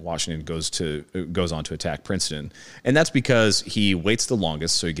that Washington goes on to attack Princeton. And that's because he waits the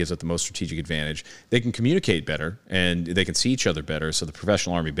longest, so he gives up the most strategic advantage. They can communicate better, and they can see each other better, so the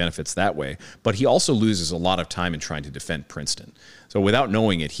professional army benefits that way. But he also loses a lot of time in trying to defend Princeton. So without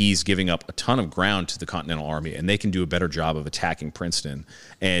knowing it, he's giving up a ton of ground to the Continental Army, and they can do a better job of attacking Princeton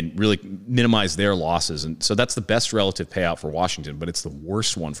and really minimize their losses. And so that's the best relative payout for Washington, but it's the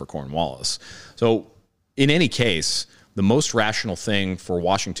worst one for Cornwallis. So in any case, the most rational thing for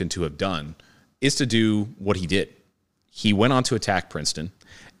Washington to have done is to do what he did. He went on to attack Princeton,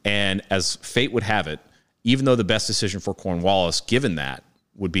 and as fate would have it, even though the best decision for Cornwallis, given that,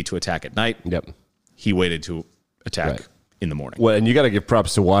 would be to attack at night, he waited to attack in the morning. Well, and you got to give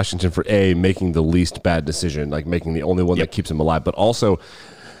props to Washington for making the least bad decision, like making the only one that keeps him alive. But also,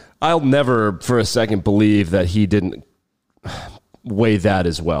 I'll never for a second believe that he didn't weigh that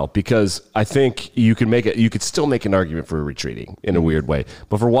as well, because I think you could still make an argument for retreating in a weird way.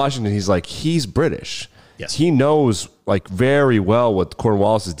 But for Washington, he's British. Yes. He knows very well what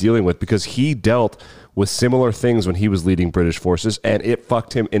Cornwallis is dealing with, because he dealt with similar things when he was leading British forces, and it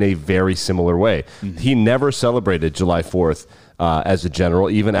fucked him in a very similar way. Mm-hmm. He never celebrated July 4th as a general,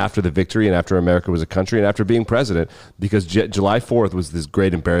 even after the victory and after America was a country and after being president, because July 4th was this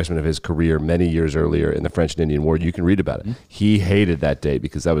great embarrassment of his career many years earlier in the French and Indian War. You can read about it. Mm-hmm. He hated that day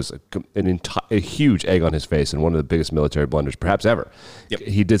because that was a huge egg on his face and one of the biggest military blunders perhaps ever. Yep.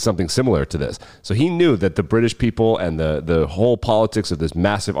 He did something similar to this. So he knew that the British people and the whole politics of this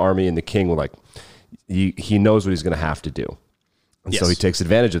massive army and the king were he knows what he's going to have to do. And so he takes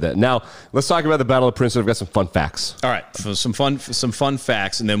advantage of that. Now, let's talk about the Battle of Princeton. I've got some fun facts. All right, so some fun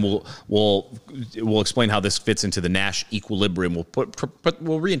facts, and then we'll explain how this fits into the Nash equilibrium. We'll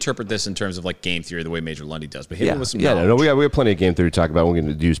reinterpret this in terms of game theory, the way Major Lundy does. But we have plenty of game theory to talk about. We're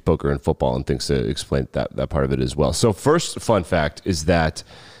going to use poker and football and things to explain that part of it as well. So, first fun fact is that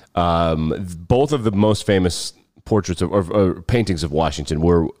both of the most famous portraits or paintings of Washington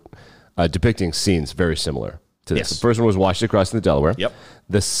were depicting scenes very similar to this. Yes. The first one was Washington crossing the Delaware. Yep.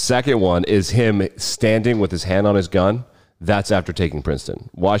 The second one is him standing with his hand on his gun. That's after taking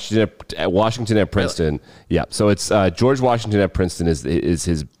Princeton. Washington at Princeton. Really? Yeah. So it's George Washington at Princeton is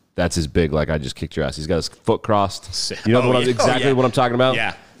his. That's his big, I just kicked your ass. He's got his foot crossed. You know what I'm talking about?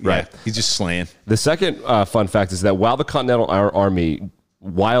 Yeah. Right. Yeah. He's just slaying. The second fun fact is that while the Continental Army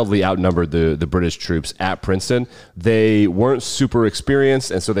wildly outnumbered the British troops at Princeton, they weren't super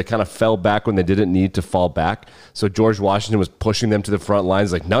experienced, and so they kind of fell back when they didn't need to fall back. So George Washington was pushing them to the front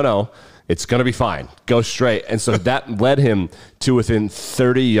lines no, it's going to be fine. Go straight. And so that led him to within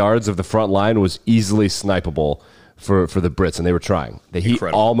 30 yards of the front line, was easily snipeable for the Brits, and they were trying. He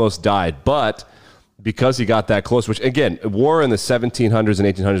almost died, but because he got that close, which, again, war in the 1700s and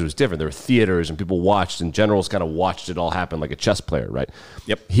 1800s was different. There were theaters, and people watched, and generals kind of watched it all happen like a chess player, right?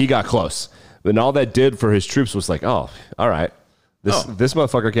 Yep. He got close. And all that did for his troops was all right, this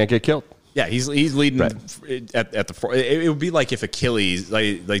motherfucker can't get killed. Yeah, he's leading at the front. It would be like if Achilles,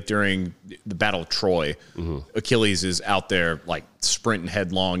 like during the Battle of Troy, Achilles is out there sprinting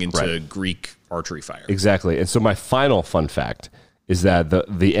headlong into Greek archery fire. Exactly. And so my final fun fact is that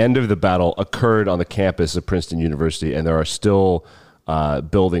the end of the battle occurred on the campus of Princeton University, and there are still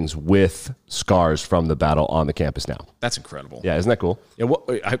buildings with scars from the battle on the campus now. That's incredible. Yeah, isn't that cool? Yeah.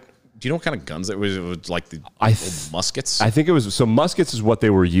 Do you know what kind of guns it was? It was like the old muskets? I think it was. So muskets is what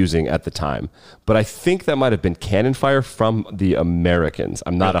they were using at the time, but I think that might have been cannon fire from the Americans.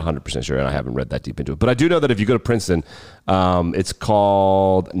 I'm not 100% sure, and I haven't read that deep into it. But I do know that if you go to Princeton, it's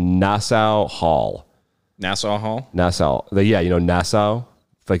called Nassau Hall. Nassau Hall? Nassau. Nassau.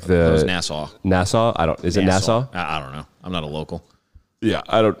 Like it was Nassau. Nassau? Is it Nassau? I don't know. I'm not a local. Yeah,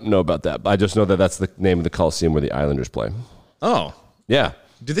 I don't know about that. I just know that that's the name of the Coliseum where the Islanders play. Oh. Yeah.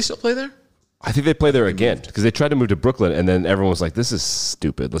 Do they still play there? I think they play there again because they tried to move to Brooklyn, and then everyone was like, this is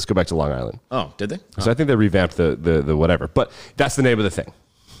stupid. Let's go back to Long Island. Oh, did they? So I think they revamped the whatever. But that's the name of the thing.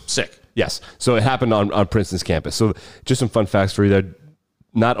 Sick. Yes. So it happened on Princeton's campus. So just some fun facts for you there.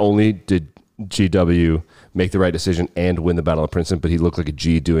 Not only did GW make the right decision and win the Battle of Princeton, but he looked like a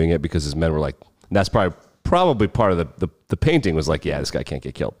G doing it because his men were like, and that's probably part of the painting was like, yeah, this guy can't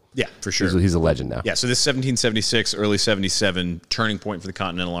get killed. Yeah, for sure. He's a legend now. Yeah, so this 1776, early 77 turning point for the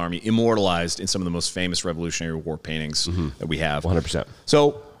Continental Army, immortalized in some of the most famous Revolutionary War paintings that we have. 100%.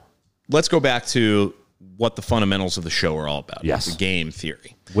 So let's go back to what the fundamentals of the show are all about. Yes. The game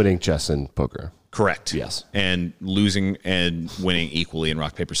theory. Winning chess and poker. Correct. Yes. And losing and winning equally in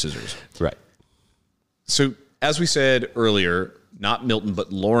rock, paper, scissors. Right. So as we said earlier, not Milton,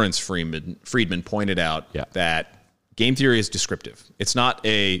 but Lawrence Friedman pointed out that game theory is descriptive. It's not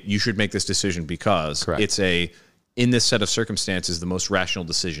you should make this decision because. Correct. It's in this set of circumstances, the most rational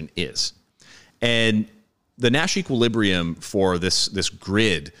decision is. And the Nash equilibrium for this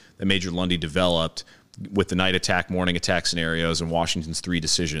grid that Major Lundy developed with the night attack, morning attack scenarios, and Washington's 3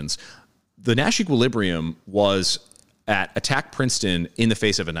 decisions, the Nash equilibrium was at attack Princeton in the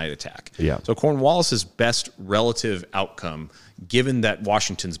face of a night attack. Yeah. So Cornwallis's best relative outcome, given that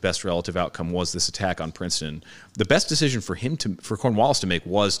Washington's best relative outcome was this attack on Princeton, the best decision for Cornwallis to make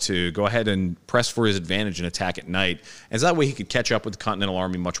was to go ahead and press for his advantage and attack at night. As that way he could catch up with the Continental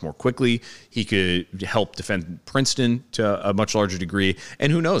Army much more quickly. He could help defend Princeton to a much larger degree.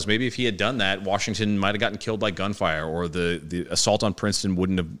 And who knows, maybe if he had done that, Washington might have gotten killed by gunfire, or the assault on Princeton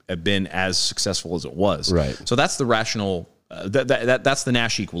wouldn't have been as successful as it was. Right. So that's the rational. That's the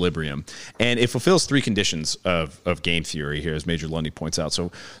Nash equilibrium, and it fulfills three conditions of game theory here, as Major Lundy points out.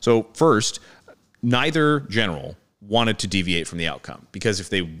 So first, neither general wanted to deviate from the outcome, because if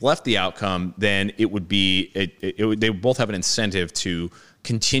they left the outcome, then it would be they would both have an incentive to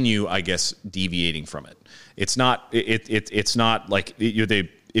continue, I guess, deviating from it. It's not it's not like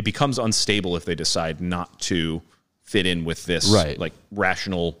it becomes unstable if they decide not to fit in with this like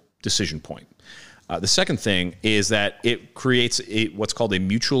rational decision point. The second thing is that it creates what's called a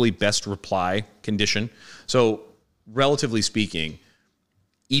mutually best reply condition. So, relatively speaking,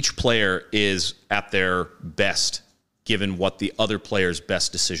 each player is at their best given what the other player's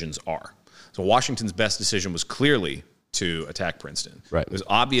best decisions are. So, Washington's best decision was clearly to attack Princeton. Right. It was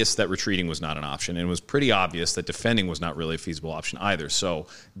obvious that retreating was not an option, and it was pretty obvious that defending was not really a feasible option either. So,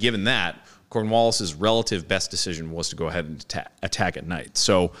 given that, Cornwallis's relative best decision was to go ahead and attack at night.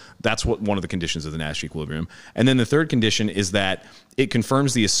 So that's one of the conditions of the Nash equilibrium. And then the third condition is that it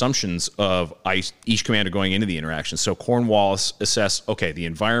confirms the assumptions of each commander going into the interaction. So Cornwallis assessed, okay, the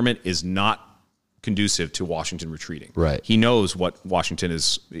environment is not conducive to Washington retreating. Right. He knows what Washington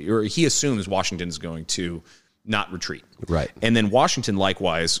is, or he assumes Washington is going to not retreat. Right. And then Washington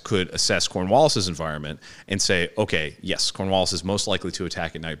likewise could assess Cornwallis's environment and say, okay, yes, Cornwallis is most likely to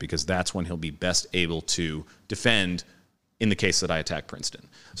attack at night because that's when he'll be best able to defend in the case that I attack Princeton.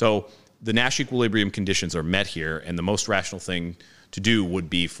 So the Nash equilibrium conditions are met here, and the most rational thing to do would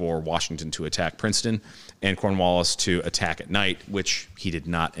be for Washington to attack Princeton and Cornwallis to attack at night, which he did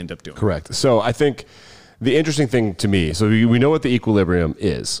not end up doing. Correct. So I think the interesting thing to me, so we know what the equilibrium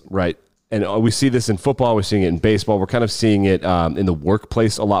is, right? And we see this in football. We're seeing it in baseball. We're kind of seeing it in the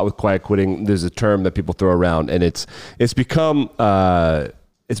workplace a lot with quiet quitting. There's a term that people throw around, and it's become a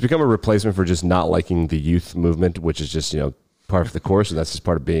replacement for just not liking the youth movement, which is just part of the course, and that's just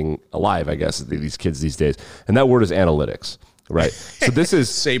part of being alive, I guess. These kids these days, and that word is analytics, right? So this is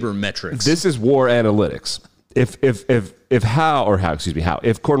sabermetrics. This is war analytics. If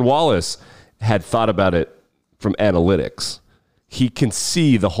Cornwallis had thought about it from analytics, he can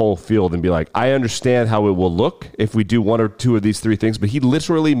see the whole field and be like, I understand how it will look if we do one or two of these three things, but he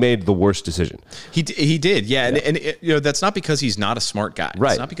literally made the worst decision. He did, yeah. And that's not because he's not a smart guy.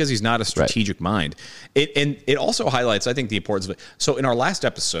 Right. It's not because he's not a strategic mind. It also highlights, I think, the importance of it. So in our last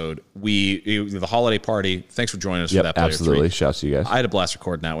episode, the holiday party, thanks for joining us for that. Absolutely. Shouts to you guys. I had a blast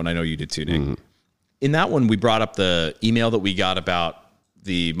recording that one. I know you did too, Nick. Mm-hmm. In that one, we brought up the email that we got about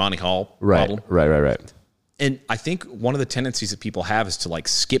the Monty Hall problem. Right. And I think one of the tendencies that people have is to like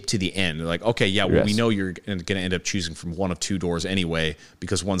skip to the end. They're like, okay, yeah, well, we know you're going to end up choosing from one of two doors anyway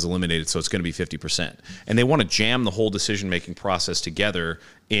because one's eliminated, so it's going to be 50%. And they want to jam the whole decision-making process together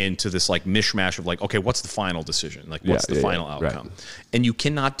into this like mishmash of like, okay, what's the final decision? Like, what's the final outcome? Right. And you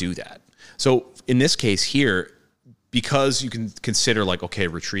cannot do that. So in this case here, because you can consider like, okay,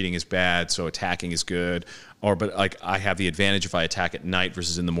 retreating is bad, so attacking is good, but like I have the advantage if I attack at night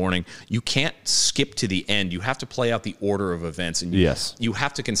versus in the morning. You can't skip to the end. You have to play out the order of events, and you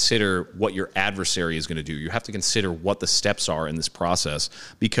have to consider what your adversary is going to do. You have to consider what the steps are in this process,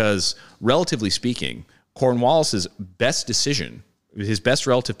 because relatively speaking, Cornwallis's best decision, his best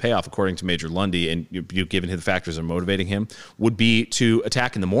relative payoff, according to Major Lundy, and given the factors that are motivating him, would be to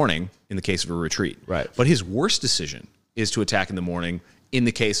attack in the morning in the case of a retreat. Right. But his worst decision is to attack in the morning in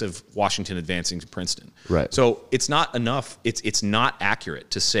the case of Washington advancing to Princeton. Right. So it's not enough. It's not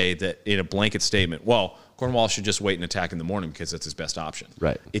accurate to say that in a blanket statement, well, Cornwallis should just wait and attack in the morning because that's his best option.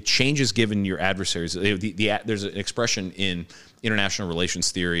 Right. It changes given your adversaries. There's an expression in international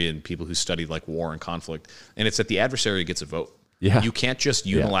relations theory and people who study like war and conflict, and it's that the adversary gets a vote. Yeah. You can't just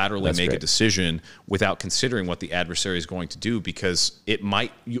unilaterally make a decision without considering what the adversary is going to do, because it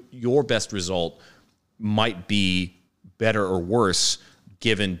might your best result might be better or worse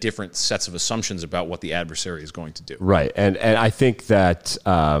given different sets of assumptions about what the adversary is going to do. Right. And I think that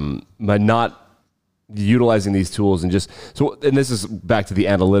by not utilizing these tools and and this is back to the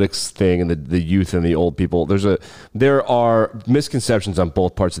analytics thing and the youth and the old people. There are misconceptions on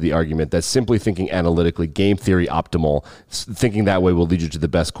both parts of the argument that simply thinking analytically, game theory optimal, thinking that way will lead you to the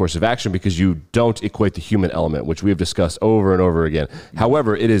best course of action because you don't equate the human element, which we have discussed over and over again.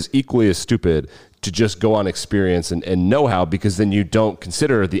 However, it is equally as stupid to just go on experience and know-how, because then you don't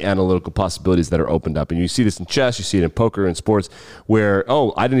consider the analytical possibilities that are opened up. And you see this in chess, you see it in poker and sports, where,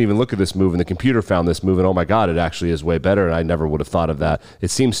 oh, I didn't even look at this move, and the computer found this move, and oh my God, it actually is way better, and I never would have thought of that. It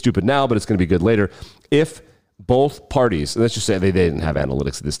seems stupid now, but it's going to be good later. If both parties, let's just say they didn't have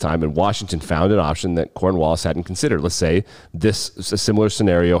analytics at this time, and Washington found an option that Cornwallis hadn't considered. Let's say a similar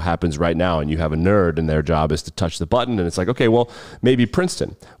scenario happens right now, and you have a nerd, and their job is to touch the button, and it's like, okay, well, maybe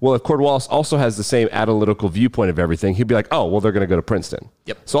Princeton. Well, if Cornwallis also has the same analytical viewpoint of everything, he'd be like, oh, well, they're going to go to Princeton.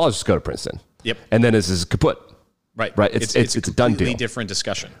 Yep. So I'll just go to Princeton. Yep. And then this is kaput. Right. It's a done deal. Completely different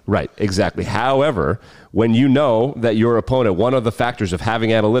discussion. Right, exactly. However, when you know that your opponent, one of the factors of having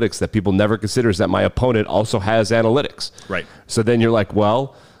analytics that people never consider is that my opponent also has analytics. Right. So then you're like,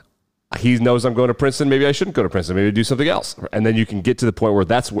 well, he knows I'm going to Princeton. Maybe I shouldn't go to Princeton. Maybe do something else. And then you can get to the point where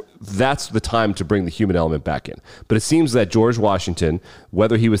that's the time to bring the human element back in. But it seems that George Washington,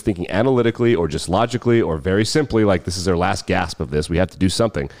 whether he was thinking analytically or just logically or very simply, like this is our last gasp of this, we have to do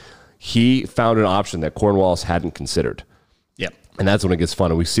something, he found an option that Cornwallis hadn't considered. Yep. And that's when it gets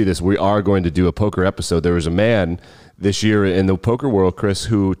fun. And we see this. We are going to do a poker episode. There was a man this year in the poker world, Chris,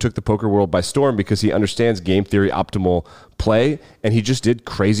 who took the poker world by storm because he understands game theory optimal play, and he just did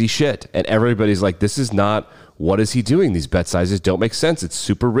crazy shit. And everybody's like, this is not, what is he doing? These bet sizes don't make sense. It's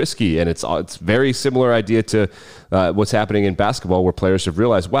super risky. And it's very similar idea to what's happening in basketball, where players have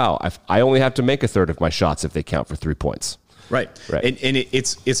realized, wow, I only have to make a third of my shots if they count for 3 points. Right. And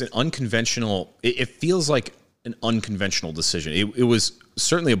it's an unconventional, it feels like an unconventional decision. It was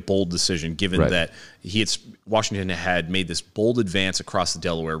certainly a bold decision, given that Washington had made this bold advance across the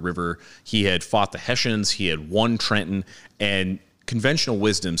Delaware River. He had fought the Hessians, he had won Trenton, and conventional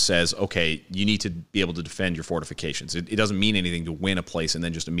wisdom says, okay, you need to be able to defend your fortifications. It doesn't mean anything to win a place and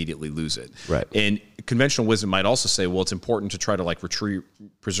then just immediately lose it. Right. And conventional wisdom might also say, well, it's important to try to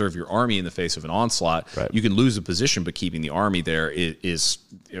preserve your army in the face of an onslaught. Right. You can lose a position, but keeping the army there is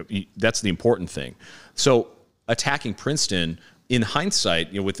that's the important thing. So attacking Princeton, in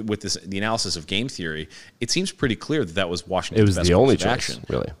hindsight, with the analysis of game theory, it seems pretty clear that was Washington's best course of action.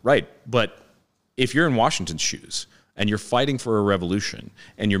 Really. Right. But if you're in Washington's shoes, and you're fighting for a revolution,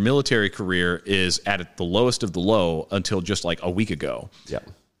 and your military career is at the lowest of the low until just like a week ago. Yeah.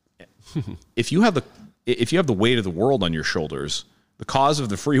 If you have the weight of the world on your shoulders, the cause of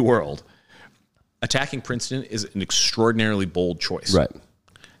the free world, attacking Princeton is an extraordinarily bold choice. Right.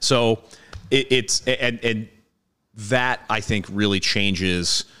 So it's that, I think, really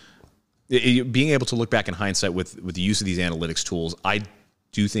changes being able to look back in hindsight with the use of these analytics tools. I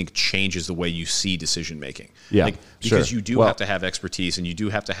do think changes the way you see decision making. Yeah, because you do have to have expertise, and you do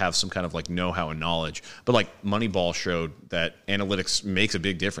have to have some kind of like know-how and knowledge. But like Moneyball showed that analytics makes a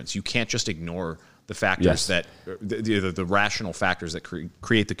big difference. You can't just ignore the factors that the rational factors that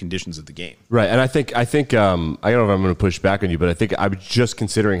create the conditions of the game. Right. And I think I don't know if I'm going to push back on you, but I think I'm just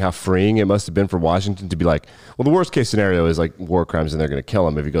considering how freeing it must have been for Washington to be like, well, the worst case scenario is like war crimes and they're going to kill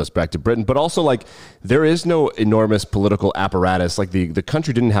him if he goes back to Britain. But also, like, there is no enormous political apparatus. Like the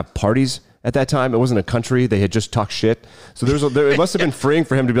country didn't have parties at that time. It wasn't a country. They had just talked shit. So it must have been freeing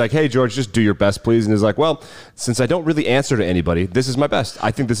for him to be like, hey, George, just do your best, please. And he's like, well, since I don't really answer to anybody, this is my best. I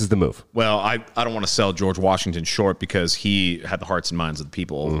think this is the move. Well, I don't want to sell George Washington short, because he had the hearts and minds of the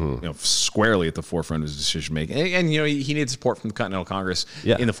people squarely at the forefront of his decision making. And he needed support from the Continental Congress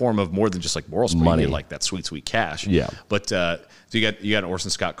in the form of more than just like moral support. Money. Like that sweet cash. Yeah. But so you got an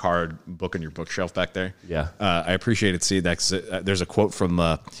Orson Scott Card book on your bookshelf back there. Yeah. I appreciated seeing that, 'cause there's a quote from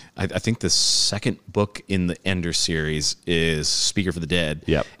I think the second book in the Ender series is Speaker for the Dead.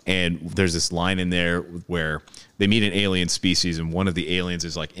 Yep. And there's this line in there where they meet an alien species, and one of the aliens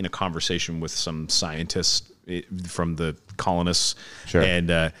is like in a conversation with some scientists from the colonists. Sure.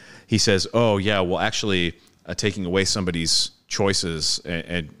 And he says, oh yeah, well actually taking away somebody's choices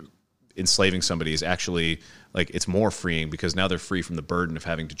and enslaving somebody is actually, like, it's more freeing, because now they're free from the burden of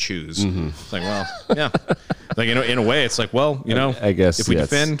having to choose. It's like, well, yeah. Like, in a way, it's like, well, I guess if we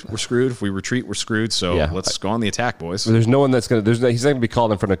defend, we're screwed. If we retreat, we're screwed. So let's go on the attack, boys. There's no one that's going to, he's not going to be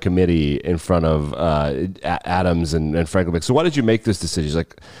called in front of a committee in front of Adams and Franklin. So why did you make this decision? He's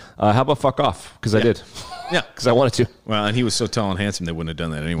like, how about fuck off? Because I did. Yeah. Because I wanted to. Well, and he was so tall and handsome, they wouldn't have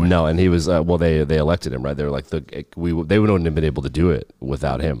done that anyway. No, and he was, they elected him, right? They were like, they wouldn't have been able to do it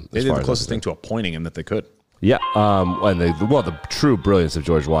without him. They did the closest thing to appointing him that they could. Yeah. And the true brilliance of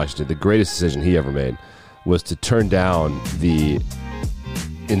George Washington, the greatest decision he ever made was to turn down the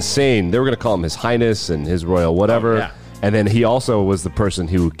insane, they were going to call him His Highness and His Royal whatever. Oh, yeah. And then he also was the person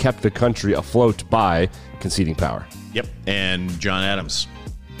who kept the country afloat by conceding power. Yep. And John Adams.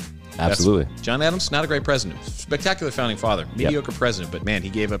 Absolutely. John Adams, not a great president. Spectacular founding father. Mediocre president, but man, he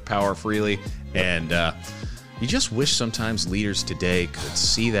gave up power freely. And you just wish sometimes leaders today could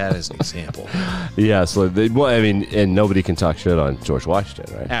see that as an example. Yeah, so and nobody can talk shit on George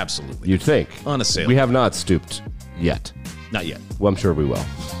Washington, right? Absolutely. You'd think. Unassailable. We have not stooped yet. Not yet. Well, I'm sure we will.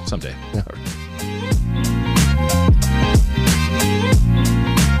 Someday. All right.